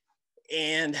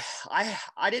 And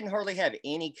I didn't hardly have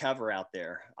any cover out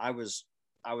there.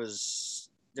 There was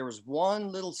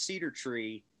one little cedar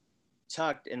tree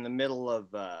tucked in the middle of,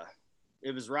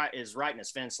 it was right in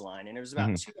his fence line. And it was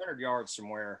about 200 yards from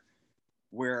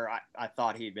where I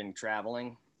thought he'd been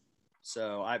traveling.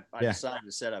 So I decided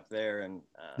to set up there and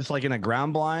just like in a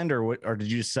ground blind or what, or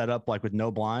did you set up with no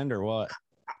blind or what?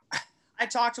 I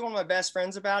talked to one of my best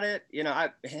friends about it.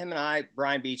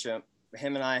 Brian Beecham,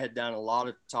 him and I had done a lot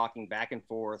of talking back and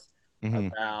forth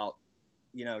about,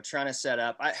 trying to set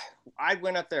up. I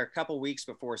went up there a couple weeks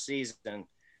before season,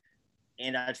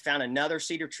 and I'd found another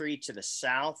cedar tree to the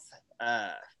south.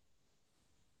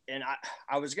 And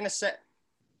I was going to set,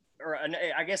 or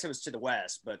I guess it was to the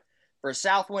west, but for a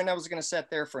south wind, I was going to set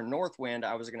there. For a north wind,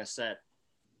 I was going to set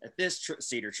at this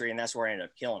cedar tree, and that's where I ended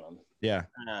up killing them. Yeah.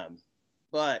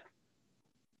 But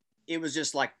it was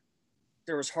just like,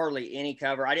 there was hardly any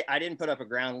cover. I didn't put up a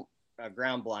ground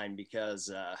blind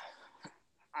because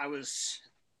I was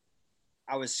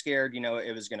scared,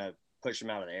 it was going to push him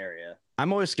out of the area.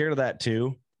 I'm always scared of that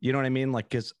too. You know what I mean?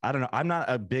 Cause I don't know. I'm not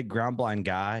a big ground blind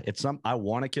guy. I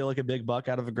want to kill a big buck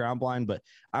out of a ground blind, but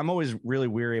I'm always really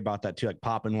weary about that too.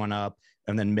 Popping one up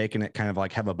and then making it kind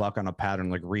of have a buck on a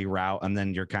pattern, reroute. And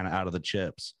then you're kind of out of the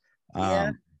chips.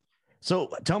 Yeah.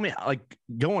 So tell me,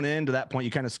 going into that point,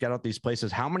 you kind of scout out these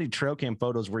places. How many trail cam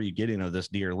photos were you getting of this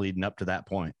deer leading up to that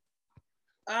point?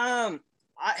 It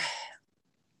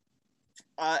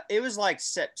was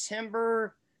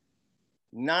September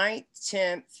 9th,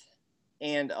 10th,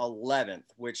 and 11th,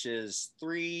 which is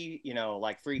 3,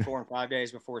 4 and 5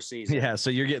 days before season. Yeah.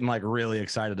 So you're getting really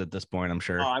excited at this point, I'm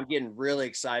sure. Oh, I'm getting really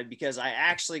excited because I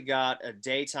actually got a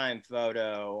daytime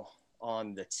photo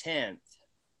on the 10th.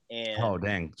 And oh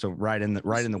dang! So right in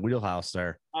the wheelhouse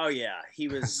there. Oh yeah, he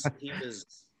was.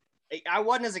 I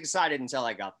wasn't as excited until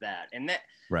I got that, and that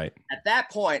right at that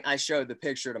point I showed the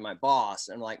picture to my boss.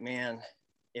 And I'm like, man,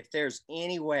 if there's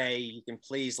any way you can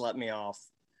please let me off,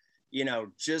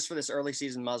 just for this early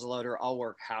season muzzleloader, I'll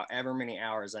work however many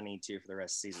hours I need to for the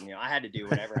rest of the season. I had to do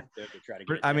whatever I could to try to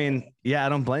get. I mean, yeah, I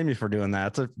don't blame you for doing that.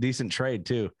 It's a decent trade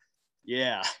too.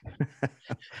 Yeah.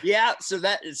 Yeah. So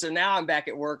now I'm back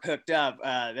at work hooked up.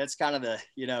 That's kind of the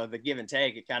give and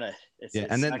take. It kind of,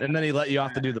 and then he let you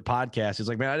off to do the podcast. He's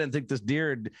like, man, I didn't think this deer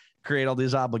would create all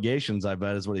these obligations. I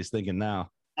bet is what he's thinking now.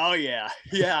 Oh yeah.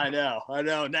 Yeah. I know.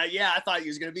 Now, yeah. I thought he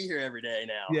was going to be here every day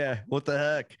now. Yeah. What the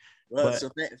heck? Well, so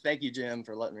thank you, Jim,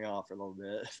 for letting me off for a little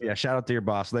bit. Yeah. Shout out to your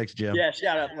boss. Thanks, Jim. Yeah.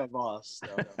 Shout out to my boss.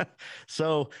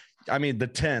 So, I mean, the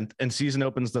 10th and season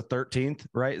opens the 13th,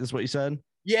 right? That's what you said?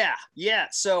 Yeah.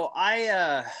 So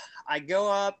I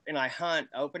go up and I hunt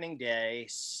opening day,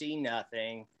 see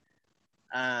nothing.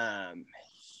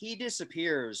 He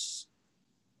disappears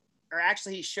or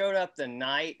actually he showed up the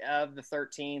night of the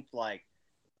 13th, like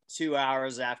 2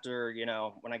 hours after,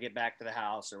 when I get back to the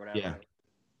house or whatever. Yeah.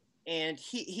 And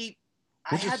he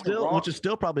which is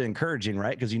still probably encouraging,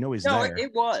 right? Because he's there.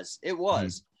 It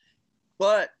was.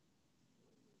 But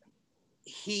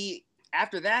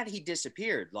after that he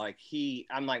disappeared. Like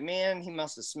I'm like, man, he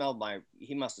must have smelled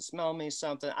me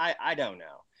something. I don't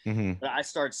know. Mm-hmm. But I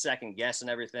started second guessing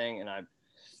everything, and I'm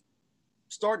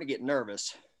starting to get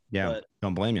nervous. Yeah,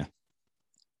 don't blame you.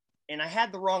 And I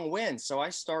had the wrong wind, so I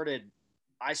started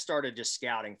just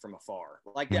scouting from afar.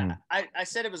 Like I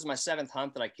said, it was my 7th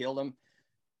hunt that I killed him,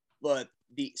 but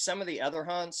some of the other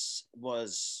hunts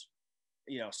was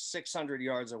 600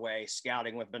 yards away,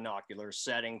 scouting with binoculars,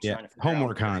 setting, trying to figure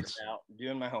homework hunts,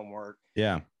 doing my homework.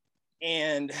 Yeah.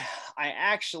 And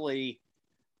I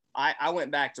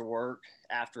went back to work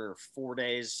after 4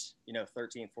 days,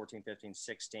 13, 14, 15,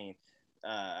 16.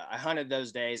 I hunted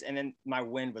those days, and then my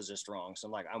wind was just wrong. So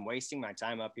I'm like, I'm wasting my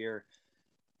time up here.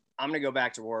 I'm going to go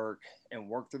back to work and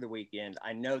work through the weekend.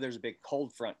 I know there's a big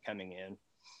cold front coming in.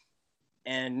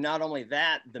 And not only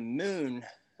that, the moon,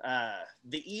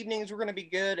 the evenings were going to be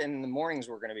good and the mornings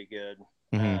were going to be good.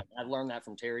 I learned that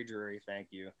from Terry Drury. Thank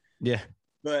you. Yeah.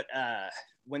 But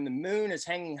when the moon is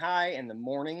hanging high in the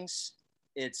mornings,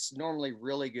 it's normally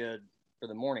really good for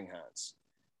the morning hunts.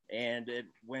 And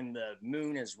when the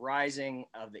moon is rising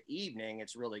of the evening,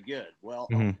 it's really good. Well,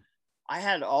 I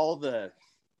had all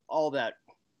that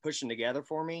pushing together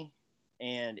for me,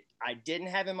 and I didn't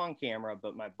have him on camera,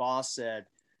 but my boss said,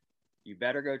 you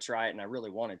better go try it. And I really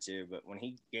wanted to, but when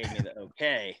he gave me the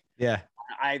okay,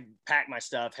 I packed my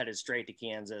stuff, headed straight to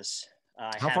Kansas.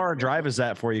 How far a drive is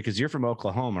that for you? Because you're from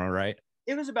Oklahoma, right?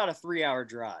 It was about a 3-hour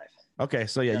drive. Okay,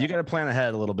 so you got to plan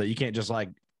ahead a little bit. You can't just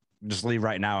leave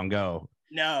right now and go.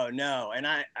 No. And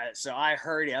so I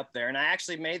hurried up there, and I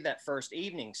actually made that first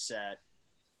evening set,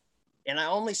 and I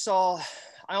only saw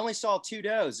 2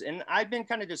 does, and I'd been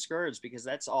kind of discouraged because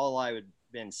that's all I had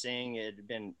been seeing. It had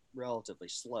been relatively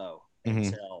slow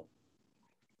until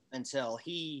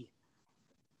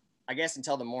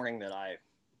the morning that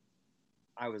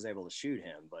I was able to shoot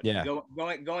him. But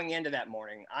going into that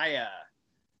morning, I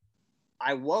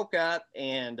woke up,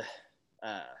 and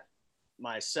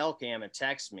my cell cam had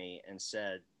texted me and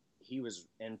said he was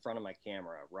in front of my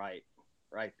camera right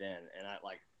then. And I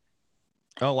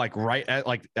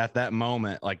at that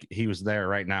moment, like he was there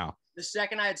right now. The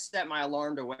second I had set my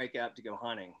alarm to wake up to go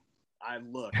hunting, I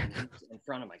looked and he was in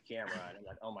front of my camera, and I'm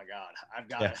like, oh my God, I've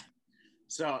got it.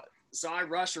 So I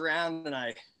rush around, and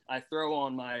I throw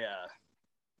on my,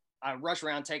 I rush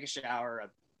around, take a shower, I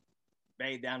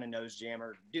bathe down a nose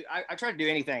jammer. I try to do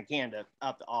anything I can to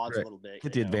up the odds a little bit.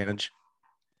 Get the advantage.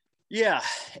 Yeah.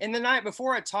 And the night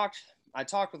before I talked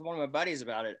with one of my buddies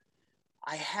about it.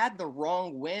 I had the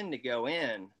wrong wind to go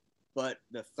in, but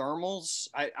the thermals,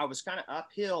 I was kind of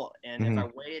uphill. And if I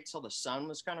waited till the sun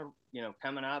was kind of,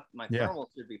 coming up, my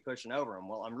thermals should be pushing over them.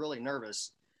 Well, I'm really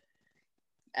nervous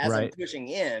as I'm pushing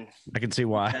in. I can see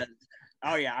why. Because,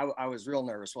 I was real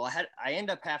nervous. Well, I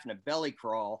ended up having to belly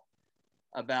crawl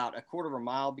about a quarter of a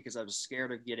mile because I was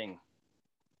scared of getting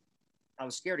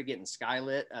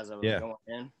skylit as I was going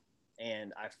in.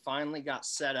 And I finally got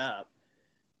set up,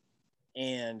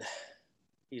 and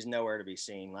he's nowhere to be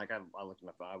seen. Like I looked at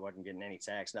my phone, I wasn't getting any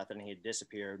text, nothing. He had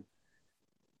disappeared.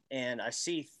 And I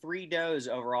see 3 does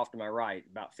over off to my right.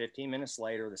 About 15 minutes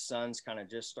later, the sun's kind of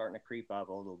just starting to creep up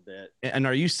a little bit. And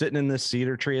are you sitting in this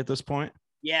cedar tree at this point?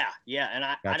 Yeah. And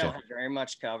I don't have very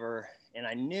much cover. And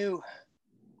I knew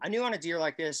on a deer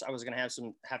like this, I was going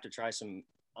to have to try some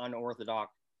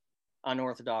unorthodox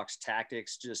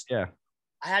tactics.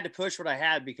 I had to push what I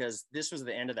had because this was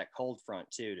the end of that cold front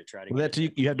too, to try to get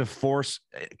you have to force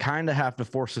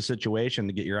the situation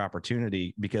to get your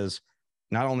opportunity, because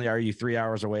not only are you 3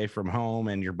 hours away from home,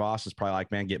 and your boss is probably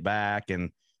like, man, get back. And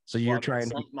so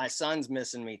my son's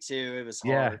missing me too. It was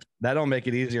hard. Yeah, that don't make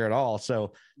it easier at all.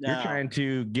 So you're trying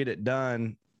to get it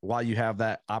done while you have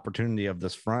that opportunity of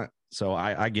this front. So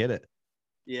I get it.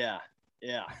 Yeah.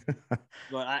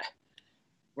 But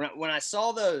when I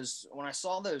saw those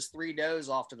 3 does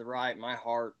off to the right, my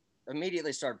heart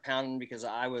immediately started pounding because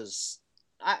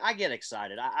I get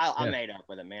excited. I made up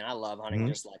with it, man. I love hunting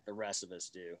just like the rest of us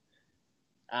do.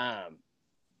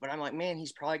 But I'm like, man,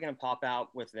 he's probably going to pop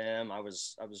out with them. I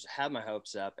had my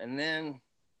hopes up, and then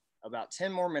about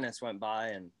 10 more minutes went by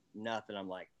and nothing. I'm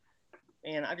like,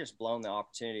 man, I've just blown the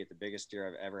opportunity at the biggest deer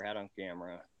I've ever had on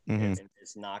camera. And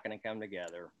it's not going to come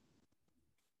together.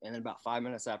 And then about 5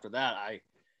 minutes after that, I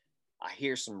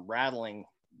hear some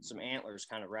antlers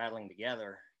kind of rattling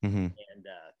together. And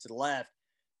to the left,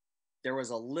 there was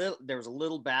a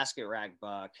little basket rack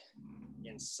buck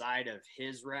inside of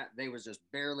his rack. They was just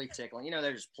barely tickling.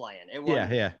 They're just playing. It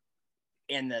wasn't, yeah.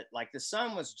 And the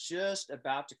sun was just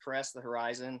about to crest the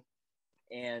horizon,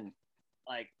 and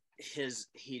he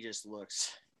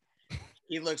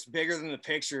looks bigger than the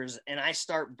pictures, and I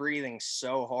start breathing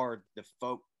so hard the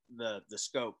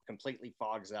scope completely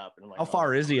fogs up, and I'm like, how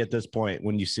far is he at this point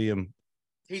when you see him?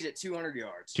 He's at 200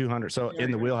 yards. 200, so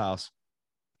in the wheelhouse.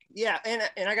 Yeah, and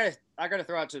I gotta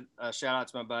throw out a shout out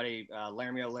to my buddy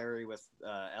Laramie O'Leary with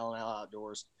L&L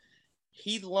Outdoors.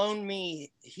 He loaned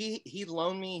me his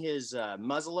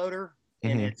muzzleloader,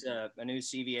 and it's a new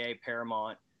CVA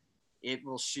Paramount. It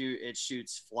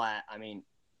shoots flat. I mean,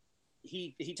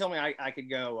 he told me I could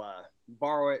go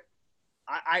borrow it.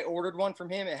 I ordered one from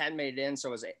him. It hadn't made it in,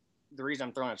 so the reason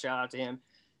I'm throwing a shout out to him.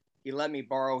 He let me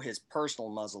borrow his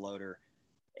personal muzzleloader,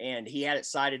 and he had it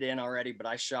sighted in already, but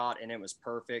I shot and it was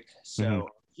perfect. So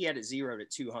he had it zeroed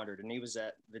at 200, and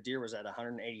the deer was at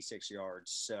 186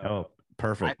 yards. So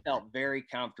perfect. I felt very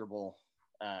comfortable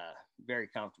at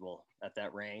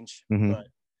that range.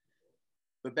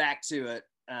 But back to it.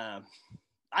 I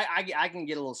can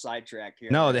get a little sidetracked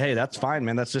here. No, hey, that's fine,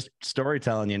 man. That's just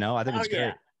storytelling, I think it's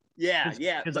great.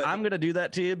 Yeah. Because I'm going to do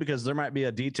that to you because there might be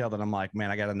a detail that I'm like, man,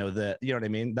 I got to know that. You know what I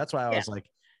mean? That's why I was like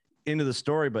into the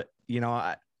story. But,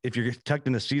 if you're tucked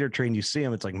in a cedar tree and you see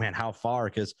him, it's like, man, how far?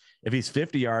 Because if he's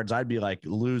 50 yards, I'd be like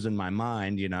losing my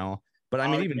mind, But I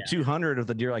mean, even 200 with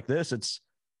a deer like this, it's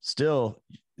still,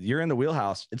 you're in the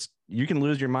wheelhouse. You can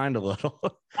lose your mind a little.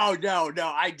 Oh, no,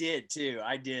 I did too.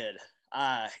 I did.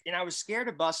 And I was scared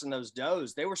of busting those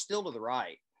does. They were still to the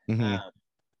right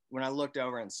when I looked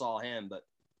over and saw him. But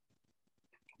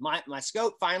my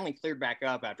scope finally cleared back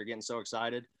up after getting so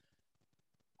excited.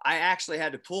 I actually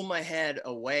had to pull my head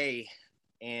away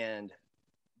and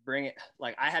bring it.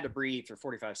 Like, I had to breathe for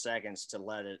 45 seconds to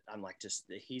let it. I'm like,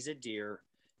 he's a deer.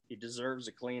 He deserves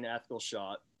a clean, ethical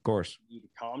shot. Of course. You need to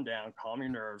calm down, calm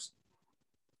your nerves.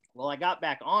 Well, I got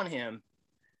back on him,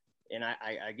 and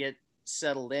I get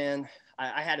settled in.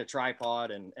 I had a tripod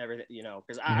and everything,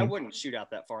 because I wouldn't shoot out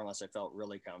that far unless I felt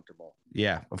really comfortable.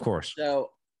 Yeah, of course.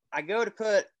 So I go to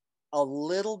put a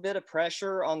little bit of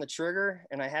pressure on the trigger,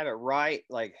 and I have it right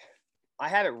on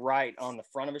the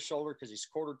front of his shoulder because he's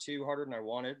quartered too harder than I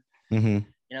wanted. And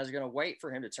I was going to wait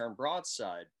for him to turn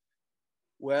broadside.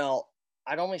 Well,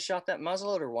 I'd only shot that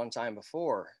muzzleloader one time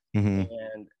before.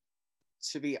 And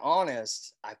to be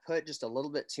honest, I put just a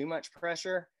little bit too much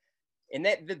pressure, and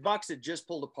that the bucks had just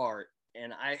pulled apart,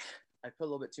 and I put a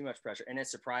little bit too much pressure, and it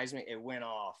surprised me. It went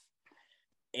off.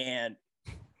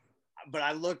 But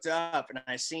I looked up and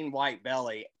I seen white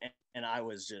belly, and I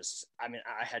was just, I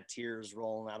had tears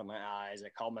rolling out of my eyes. I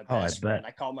called my best friend. I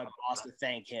called my boss to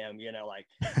thank him, it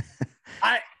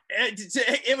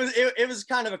was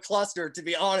kind of a cluster, to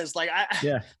be honest.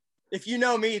 If you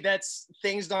know me,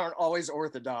 things aren't always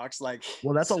orthodox.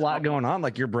 That's a lot going on.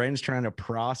 Like, your brain's trying to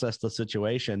process the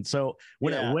situation. So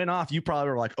when it went off, you probably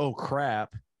were like, oh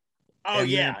crap. Oh,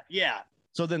 yeah.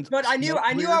 So then, but I knew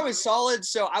I was solid.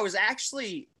 So I was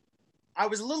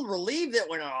a little relieved that it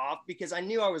went off because I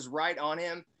knew I was right on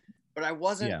him, but I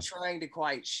wasn't trying to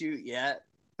quite shoot yet.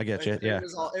 I get you. Yeah.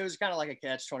 It was kind of like a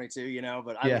catch-22,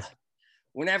 but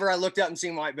whenever I looked up and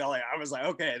seen white belly, I was like,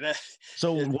 okay.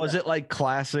 So was it like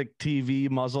classic TV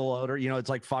muzzle loader? It's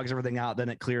like fogs everything out, then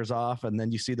it clears off, and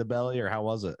then you see the belly, or how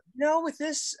was it? No, with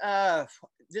this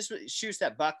shoots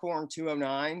that buckhorn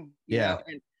 209.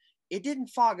 And it didn't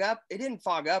fog up. It didn't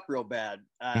fog up real bad.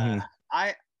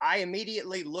 I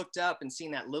immediately looked up and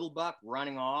seen that little buck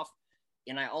running off,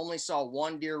 and I only saw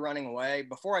one deer running away.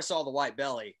 Before I saw the white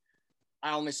belly,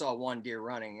 I only saw one deer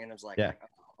running, and I was like,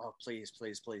 oh, please,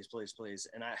 please, please, please, please.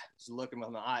 And I was looking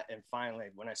with my eye, and finally,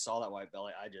 when I saw that white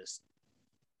belly, I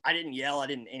didn't yell. I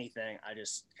didn't anything. I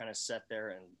just kind of sat there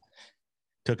and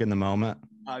took in the moment.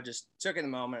 I just took in the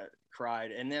moment,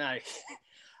 cried. And then I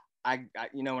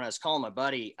when I was calling my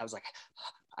buddy, I was like,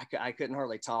 I couldn't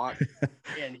hardly talk.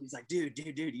 And he's like, dude,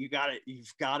 you've got to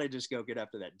just go get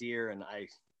up to that deer. And I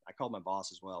called my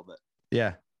boss as well, but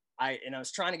I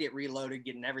was trying to get reloaded,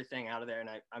 getting everything out of there.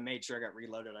 And I made sure I got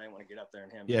reloaded. I didn't want to get up there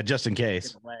and him. Yeah. Just in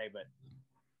case. Away, but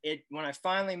when I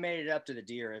finally made it up to the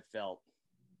deer, it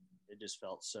just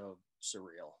felt so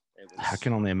surreal. I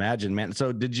can only imagine, man. So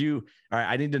all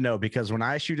right, I need to know, because when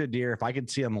I shoot a deer, if I could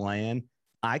see him laying,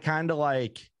 I kind of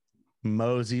like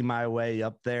mosey my way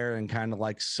up there and kind of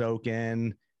like soak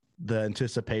in the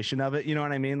anticipation of it. You know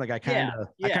what I mean? Like, I kind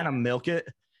of milk it.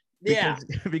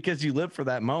 Because you live for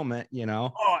that moment,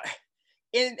 Oh,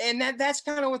 and that's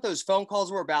kind of what those phone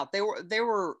calls were about. They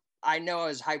were, I know I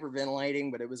was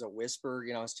hyperventilating, but it was a whisper,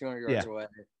 I was 200 yards away.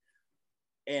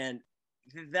 And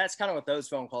that's kind of what those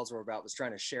phone calls were about, was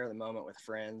trying to share the moment with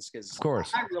friends. Because of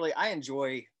course, I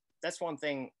enjoy, that's one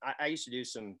thing. I used to do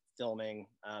some filming,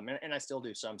 and I still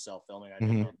do some self-filming. I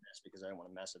didn't want this because I didn't want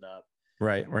to mess it up.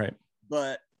 Right.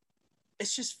 But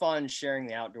it's just fun sharing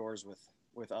the outdoors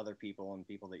with other people and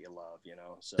people that you love,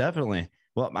 So definitely.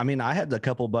 Well, I mean, I had a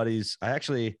couple buddies. I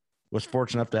actually was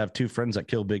fortunate enough to have two friends that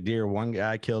killed big deer. One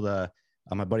guy killed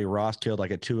my buddy Ross killed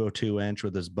like a 202 inch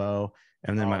with his bow.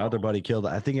 And then my other buddy killed,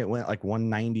 I think it went like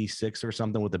 196 or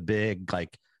something with a big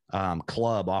like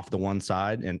club off the one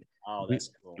side. And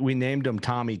that's cool. We named him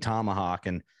Tommy Tomahawk.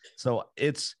 And so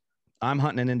I'm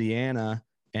hunting in Indiana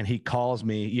and he calls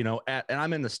me, and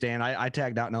I'm in the stand. I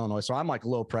tagged out in Illinois. So I'm like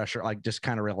low pressure, like just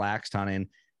kind of relaxed hunting.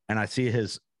 And I see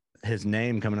his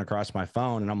name coming across my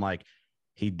phone and I'm like,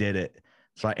 he did it.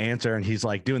 So I answer and he's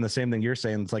like doing the same thing you're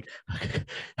saying. It's like,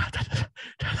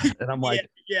 and I'm like,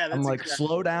 I'm like,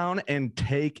 slow down and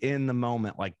take in the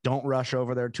moment. Like, don't rush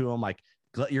over there to him. Like,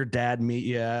 let your dad meet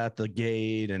you at the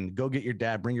gate and go get your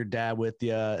dad, bring your dad with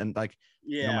you. And like,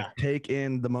 like, take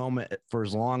in the moment for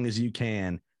as long as you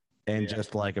can and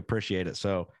just like appreciate it.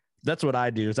 So that's what I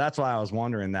do. That's why I was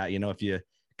wondering that,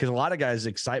 because a lot of guys'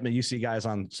 excitement, you see guys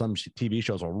on some TV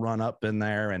shows will run up in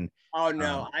there and. Oh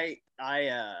no,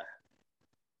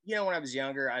 when I was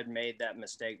younger, I'd made that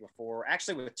mistake before.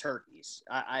 Actually, with turkeys,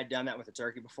 I'd done that with a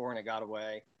turkey before, and it got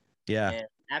away. Yeah. And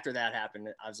after that happened,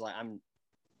 I was like, I'm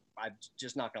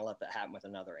just not going to let that happen with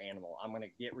another animal. I'm going to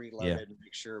get reloaded and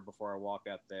make sure before I walk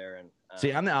up there. And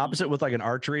see, I'm the opposite with like an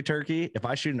archery turkey. If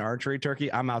I shoot an archery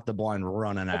turkey, I'm out the blind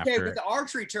running after it. Okay, with the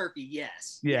archery turkey,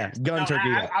 yes. Yeah, yes. Gun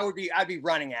turkey. I'd be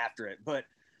running after it, but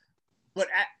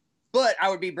I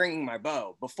would be bringing my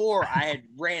bow. Before I had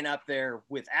ran up there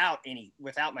without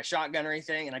my shotgun or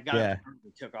anything, and I got up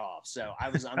and took off. So I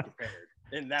was unprepared,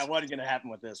 and that wasn't going to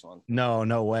happen with this one.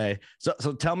 No way. So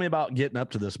tell me about getting up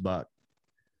to this buck.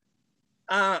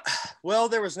 Well,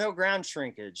 there was no ground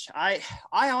shrinkage. I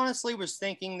honestly was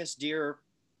thinking this deer,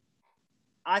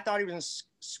 I thought he was going to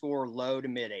score low to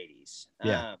mid 80s.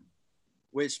 Yeah.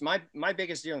 Which my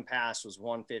biggest deer in the past was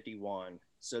 151.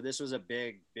 So this was a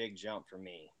big jump for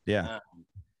me. Yeah.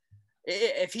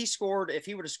 If he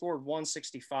would have scored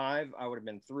 165, I would have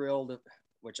been thrilled,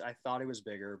 which I thought he was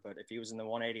bigger, but if he was in the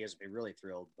 180s, I'd be really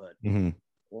thrilled. But when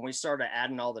we started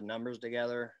adding all the numbers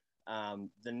together,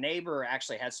 the neighbor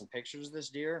actually had some pictures of this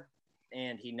deer,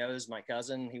 and he knows my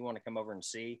cousin. He wanted to come over and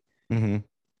see.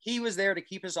 He was there to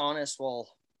keep us honest while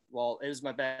it was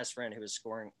my best friend who was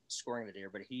scoring the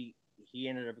deer, but he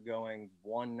ended up going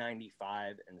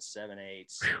 195 and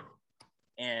 7/8.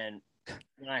 And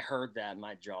when I heard that,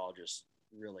 my jaw just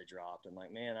really dropped. I'm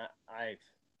like, man, I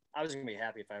was gonna be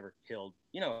happy if I ever killed,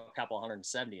 a couple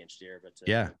 170-inch deer, but to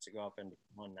go up into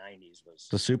 190s was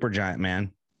the super giant,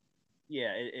 man.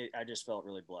 Yeah, I just felt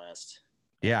really blessed.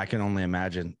 Yeah, I can only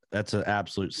imagine. That's an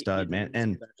absolute stud, man.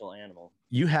 And special animal.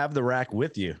 You have the rack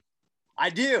with you. I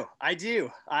do. I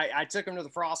took him to the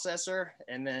processor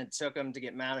and then took him to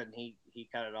get mounted, and he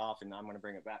cut it off, and I'm going to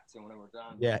bring it back to him when we're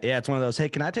done. Yeah. It's one of those, hey,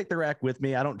 can I take the rack with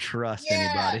me? I don't trust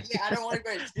anybody. Yeah, I don't want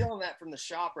anybody stealing that from the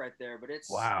shop right there, but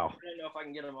it's wow. I don't know if I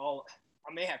can get them all.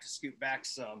 I may have to scoot back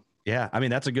some. Yeah, I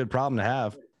mean, that's a good problem to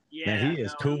have. Yeah, man, he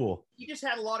is cool. He just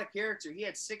had a lot of character. He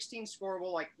had 16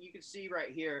 scoreable, like you can see right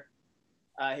here.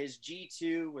 His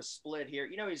G2 was split here.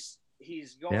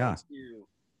 He's going to.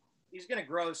 He's going to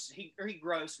gross. He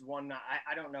grossed one night.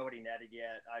 I don't know what he netted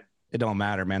yet. It don't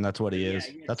matter, man. That's what he is.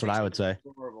 That's what I would say.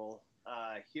 Horrible.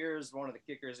 Here's one of the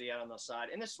kickers he had on the side.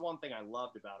 And this is one thing I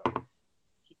loved about him.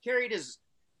 He carried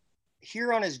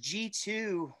here on his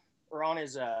G2 or on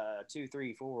his 2,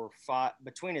 3, 4, 5,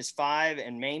 between his 5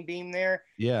 and main beam there.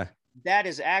 Yeah. That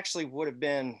is actually would have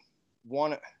been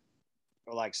one,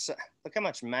 or like, look how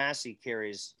much mass he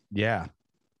carries. Yeah.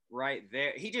 Right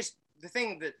there. The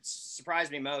thing that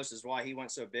surprised me most is why he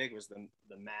went so big was the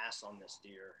mass on this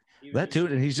deer. That too,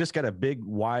 and he's just got a big,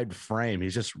 wide frame.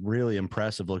 He's just really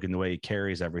impressive looking the way he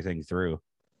carries everything through.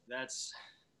 I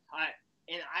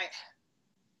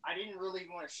didn't really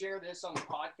want to share this on the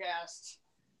podcast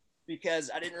because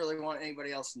I didn't really want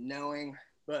anybody else knowing.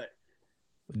 But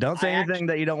don't say anything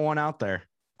that you don't want out there.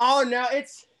 Oh no,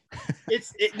 it's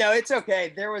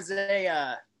okay. There was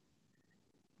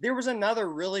another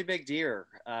really big deer,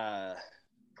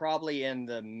 probably in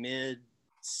the mid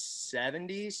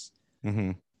 70s.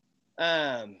 Mm-hmm.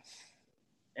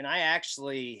 And I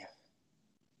actually,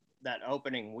 that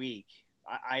opening week,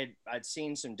 I'd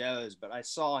seen some does, but I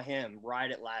saw him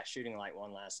right at last shooting light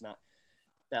one last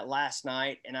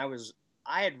night. And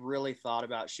I had really thought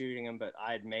about shooting him, but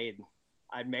I'd made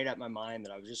up my mind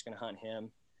that I was just going to hunt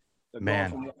him. But going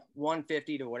from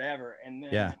 150 to whatever. And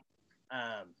then,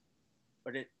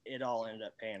 but it all ended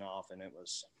up paying off, and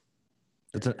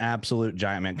it's an absolute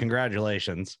giant, man.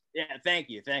 Congratulations. Yeah, thank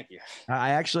you.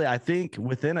 I think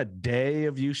within a day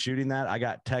of you shooting that, I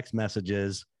got text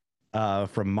messages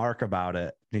from Mark about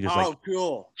it. He goes,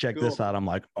 cool. Check this out. I'm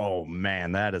like, oh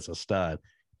man, that is a stud.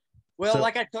 Well,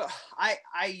 like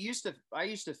I used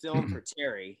to film for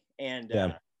Terry, and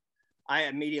I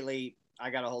immediately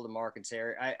got a hold of Mark and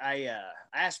Terry. I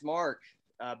asked Mark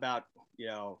about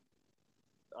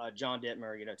John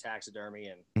Dittmer,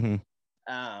 taxidermy, and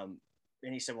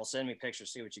and he said, well, send me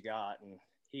pictures, see what you got. And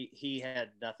he had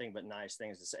nothing but nice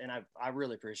things to say. And I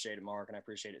really appreciated Mark, and I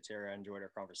appreciated Terry. I enjoyed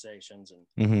our conversations,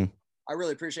 and I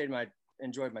really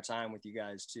enjoyed my time with you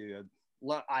guys too.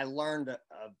 I learned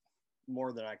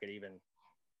more than I could even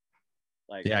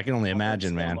I can only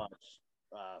imagine, man. Much,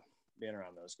 being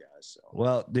around those guys. So.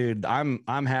 Well, dude, I'm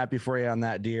happy for you on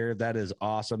that deer. That is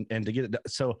awesome. And to get it,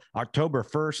 so October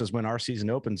 1st is when our season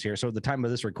opens here. So at the time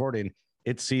of this recording,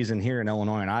 it's season here in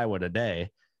Illinois and Iowa today,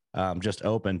 just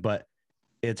opened, but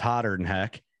it's hotter than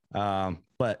heck.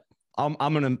 But I'm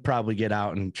going to probably get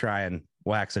out and try and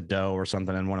wax a doe or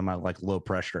something in one of my low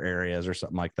pressure areas or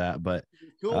something like that. But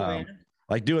cool, man.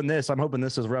 Doing this, I'm hoping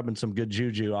this is rubbing some good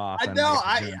juju off.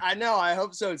 I know. I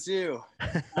hope so too.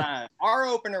 Our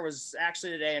opener was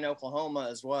actually today in Oklahoma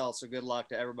as well. So good luck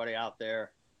to everybody out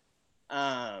there.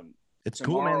 It's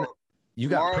cool, man. You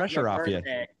got pressure off you.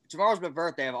 Tomorrow's my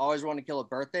birthday. I've always wanted to kill a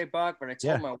birthday buck, but I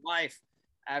told my wife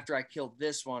after I killed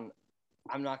this one,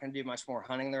 I'm not going to do much more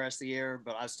hunting the rest of the year.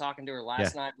 But I was talking to her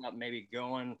last night about maybe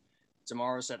going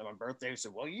tomorrow. Said on my birthday, she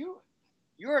said, well, you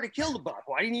already killed a buck.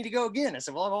 Why do you need to go again? I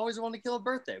said, well, I've always wanted to kill a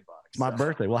birthday buck. It's my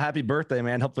birthday. Well, happy birthday,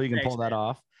 man. Hopefully you can pull that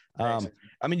off. I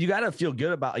mean, you got to feel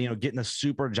good about, getting a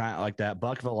super giant like that,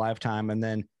 buck of a lifetime. And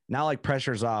then now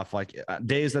pressure's off,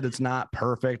 days that it's not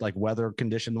perfect, weather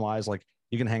condition wise,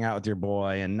 you can hang out with your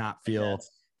boy and not feel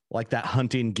that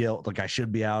hunting guilt. I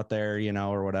should be out there,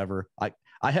 or whatever.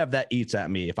 I have that eats at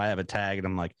me. If I have a tag and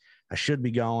I'm I should be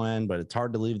going, but it's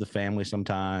hard to leave the family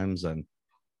sometimes. And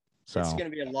so it's going to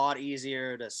be a lot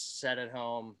easier to sit at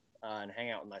home and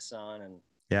hang out with my son and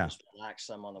just relax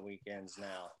some on the weekends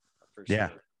now. For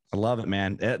sure. I love it,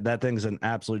 man. That thing's an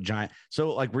absolute giant.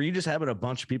 So were you just having a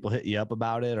bunch of people hit you up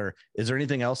about it, or is there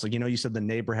anything else? You said the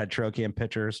neighbor had trail cam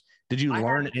pictures. Did you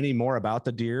learn any more about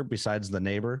the deer besides the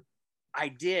neighbor? I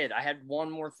did. I had one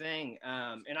more thing.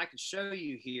 And I could show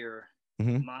you here.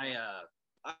 My,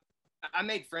 I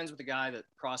made friends with the guy that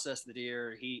processed the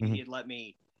deer. He had let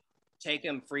me take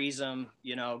him, freeze him,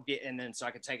 and then so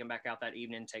I could take him back out that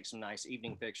evening, take some nice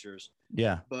evening pictures.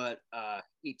 Yeah. But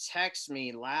he texted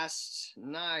me last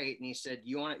night and he said,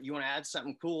 you want to add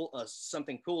something cool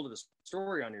to the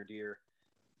story on your deer?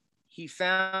 He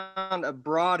found a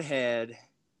broadhead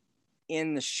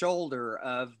in the shoulder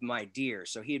of my deer.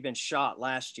 So he had been shot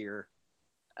last year.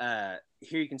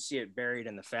 Here you can see it buried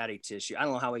in the fatty tissue. I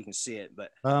don't know how we can see it,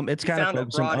 but it's kind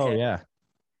of focusing. Oh yeah.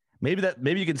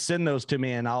 Maybe you can send those to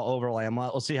me and I'll overlay them.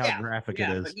 We'll see how graphic it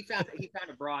is. But he found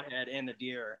a broadhead in the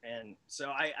deer, and so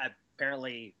I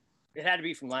apparently it had to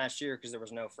be from last year because there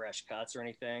was no fresh cuts or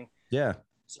anything. Yeah.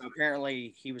 So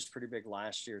apparently he was pretty big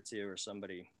last year too, or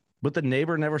somebody. But the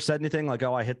neighbor never said anything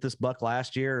oh, I hit this buck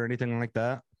last year or anything like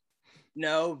that.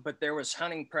 No, but there was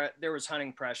hunting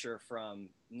pressure from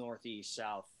northeast,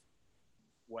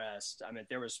 southwest. I mean,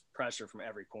 there was pressure from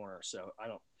every corner. So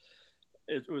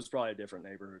it was probably a different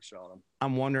neighbor who shot him.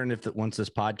 I'm wondering if once this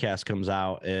podcast comes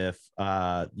out, if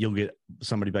you'll get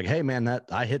somebody like, hey man, that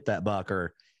I hit that buck,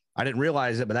 or I didn't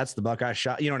realize it, but that's the buck I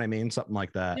shot. You know what I mean? Something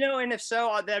like that. And if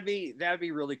so, that'd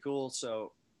be really cool.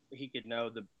 So he could know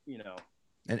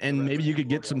and maybe you could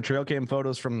get some trail cam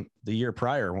photos from the year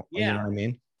prior. Yeah. You know what I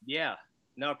mean? Yeah.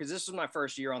 No, because this was my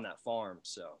first year on that farm.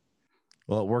 So.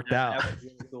 Well, it worked out. That was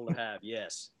really cool to have.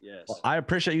 Yes. Well, I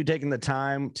appreciate you taking the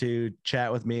time to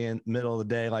chat with me in the middle of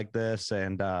the day like this.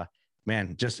 And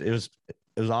man, it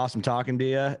was awesome talking to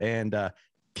you, and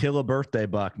kill a birthday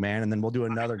buck, man. And then we'll do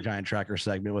another giant tracker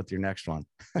segment with your next one.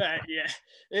 Yeah.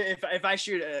 If I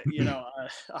shoot a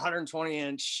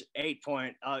 120-inch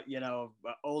 8-point,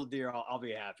 old deer, I'll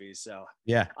be happy. So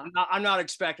yeah, I'm not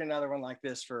expecting another one like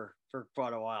this for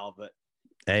quite a while, but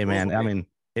hey man, I mean,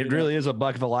 it really is a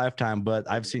buck of a lifetime, but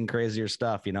I've seen crazier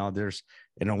stuff. There's,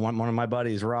 one of my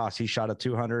buddies, Ross, he shot a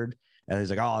 200 and he's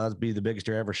like, oh, that'd be the biggest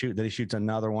deer ever shoot. Then he shoots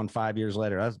another one 5 years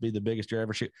later. That'd be the biggest deer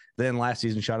ever shoot. Then last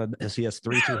season shot he has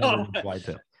 3 200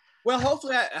 whitetail. Well,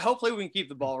 hopefully we can keep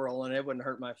the ball rolling. It wouldn't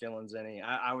hurt my feelings any.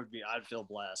 I'd feel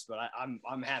blessed, but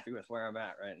I'm happy with where I'm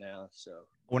at right now. So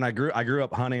when I grew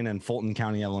up hunting in Fulton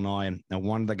County, Illinois, and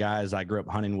one of the guys I grew up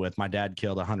hunting with, my dad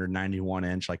killed a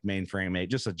 191-inch mainframe 8,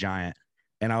 just a giant.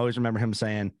 And I always remember him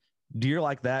saying, deer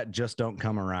like that just don't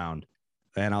come around.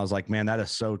 And I was like, man, that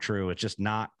is so true. It's just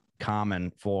not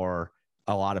common for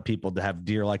a lot of people to have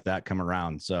deer like that come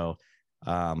around. So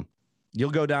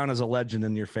you'll go down as a legend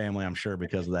in your family, I'm sure,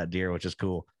 because of that deer, which is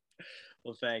cool.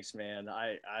 Well, thanks, man.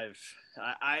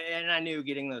 I knew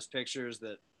getting those pictures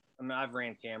that, I mean, I've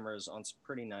ran cameras on some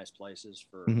pretty nice places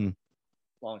for a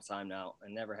long time now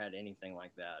and never had anything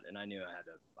like that. And I knew I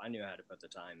had to put the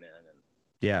time in and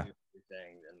do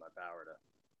everything in my power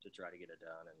to try to get it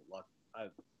done. And luck,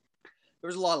 there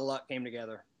was a lot of luck came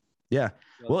together. Yeah.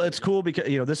 Well, it's cool because,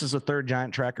 you know, this is the third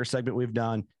Giant Tracker segment we've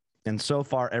done. And so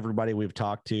far, everybody we've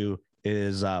talked to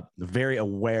is very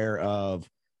aware of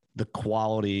the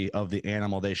quality of the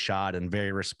animal they shot and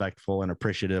very respectful and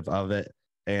appreciative of it.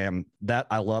 And that,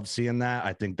 I love seeing that.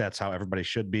 I think that's how everybody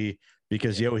should be,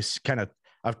 because you always kind of,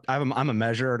 I'm a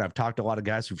measurer, and I've talked to a lot of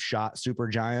guys who've shot super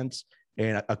giants,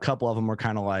 and a couple of them were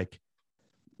kind of like,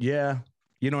 yeah,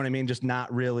 you know what I mean? Just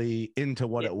not really into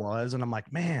what it was. And I'm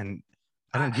like, man,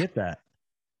 I don't get that.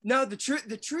 No, the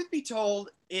truth be told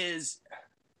is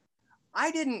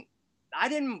I didn't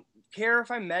care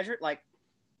if I measured, like,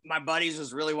 my buddies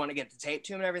was really wanting to get the tape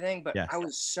to him and everything, but I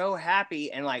was so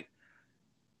happy. And like,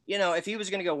 you know, if he was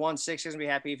going to go 160, I was going to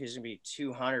be happy. If he was going to be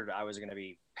 200, I was going to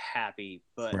be happy.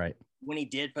 But when he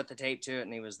did put the tape to it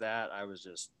and he was that, I was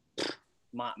just,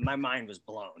 my mind was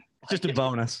blown. Just a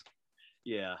bonus.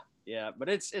 Yeah. But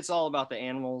it's all about the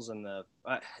animals and the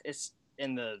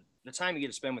time you get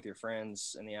to spend with your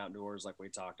friends in the outdoors, like we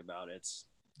talked about.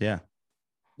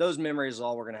 Those memories are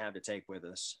all we're going to have to take with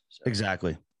us. So.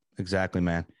 Exactly,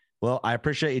 man. Well, I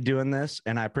appreciate you doing this,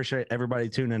 and I appreciate everybody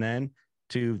tuning in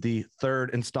to the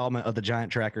third installment of the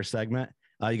Giant Tracker segment.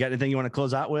 You got anything you want to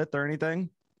close out with or anything?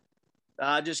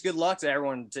 Just good luck to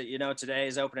everyone. Today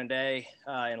is opening day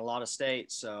in a lot of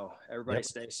states, so everybody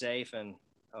stay safe, and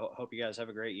hope you guys have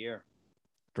a great year.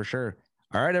 For sure.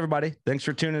 All right, everybody. Thanks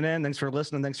for tuning in. Thanks for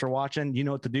listening. Thanks for watching. You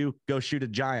know what to do. Go shoot a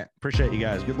giant. Appreciate you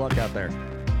guys. Good luck out there.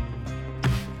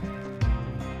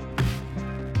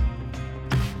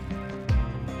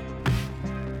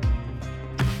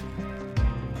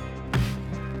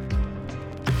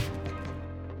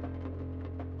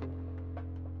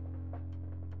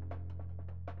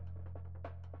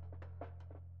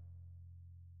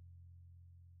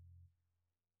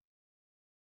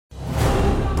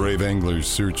 Brave anglers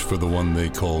search for the one they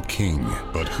call king,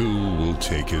 but who will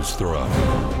take his throne?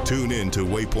 Tune in to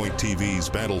Waypoint TV's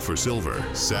Battle for Silver,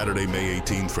 Saturday, May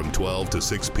 18th from 12 to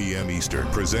 6 p.m. Eastern,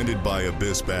 presented by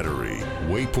Abyss Battery.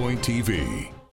 Waypoint TV.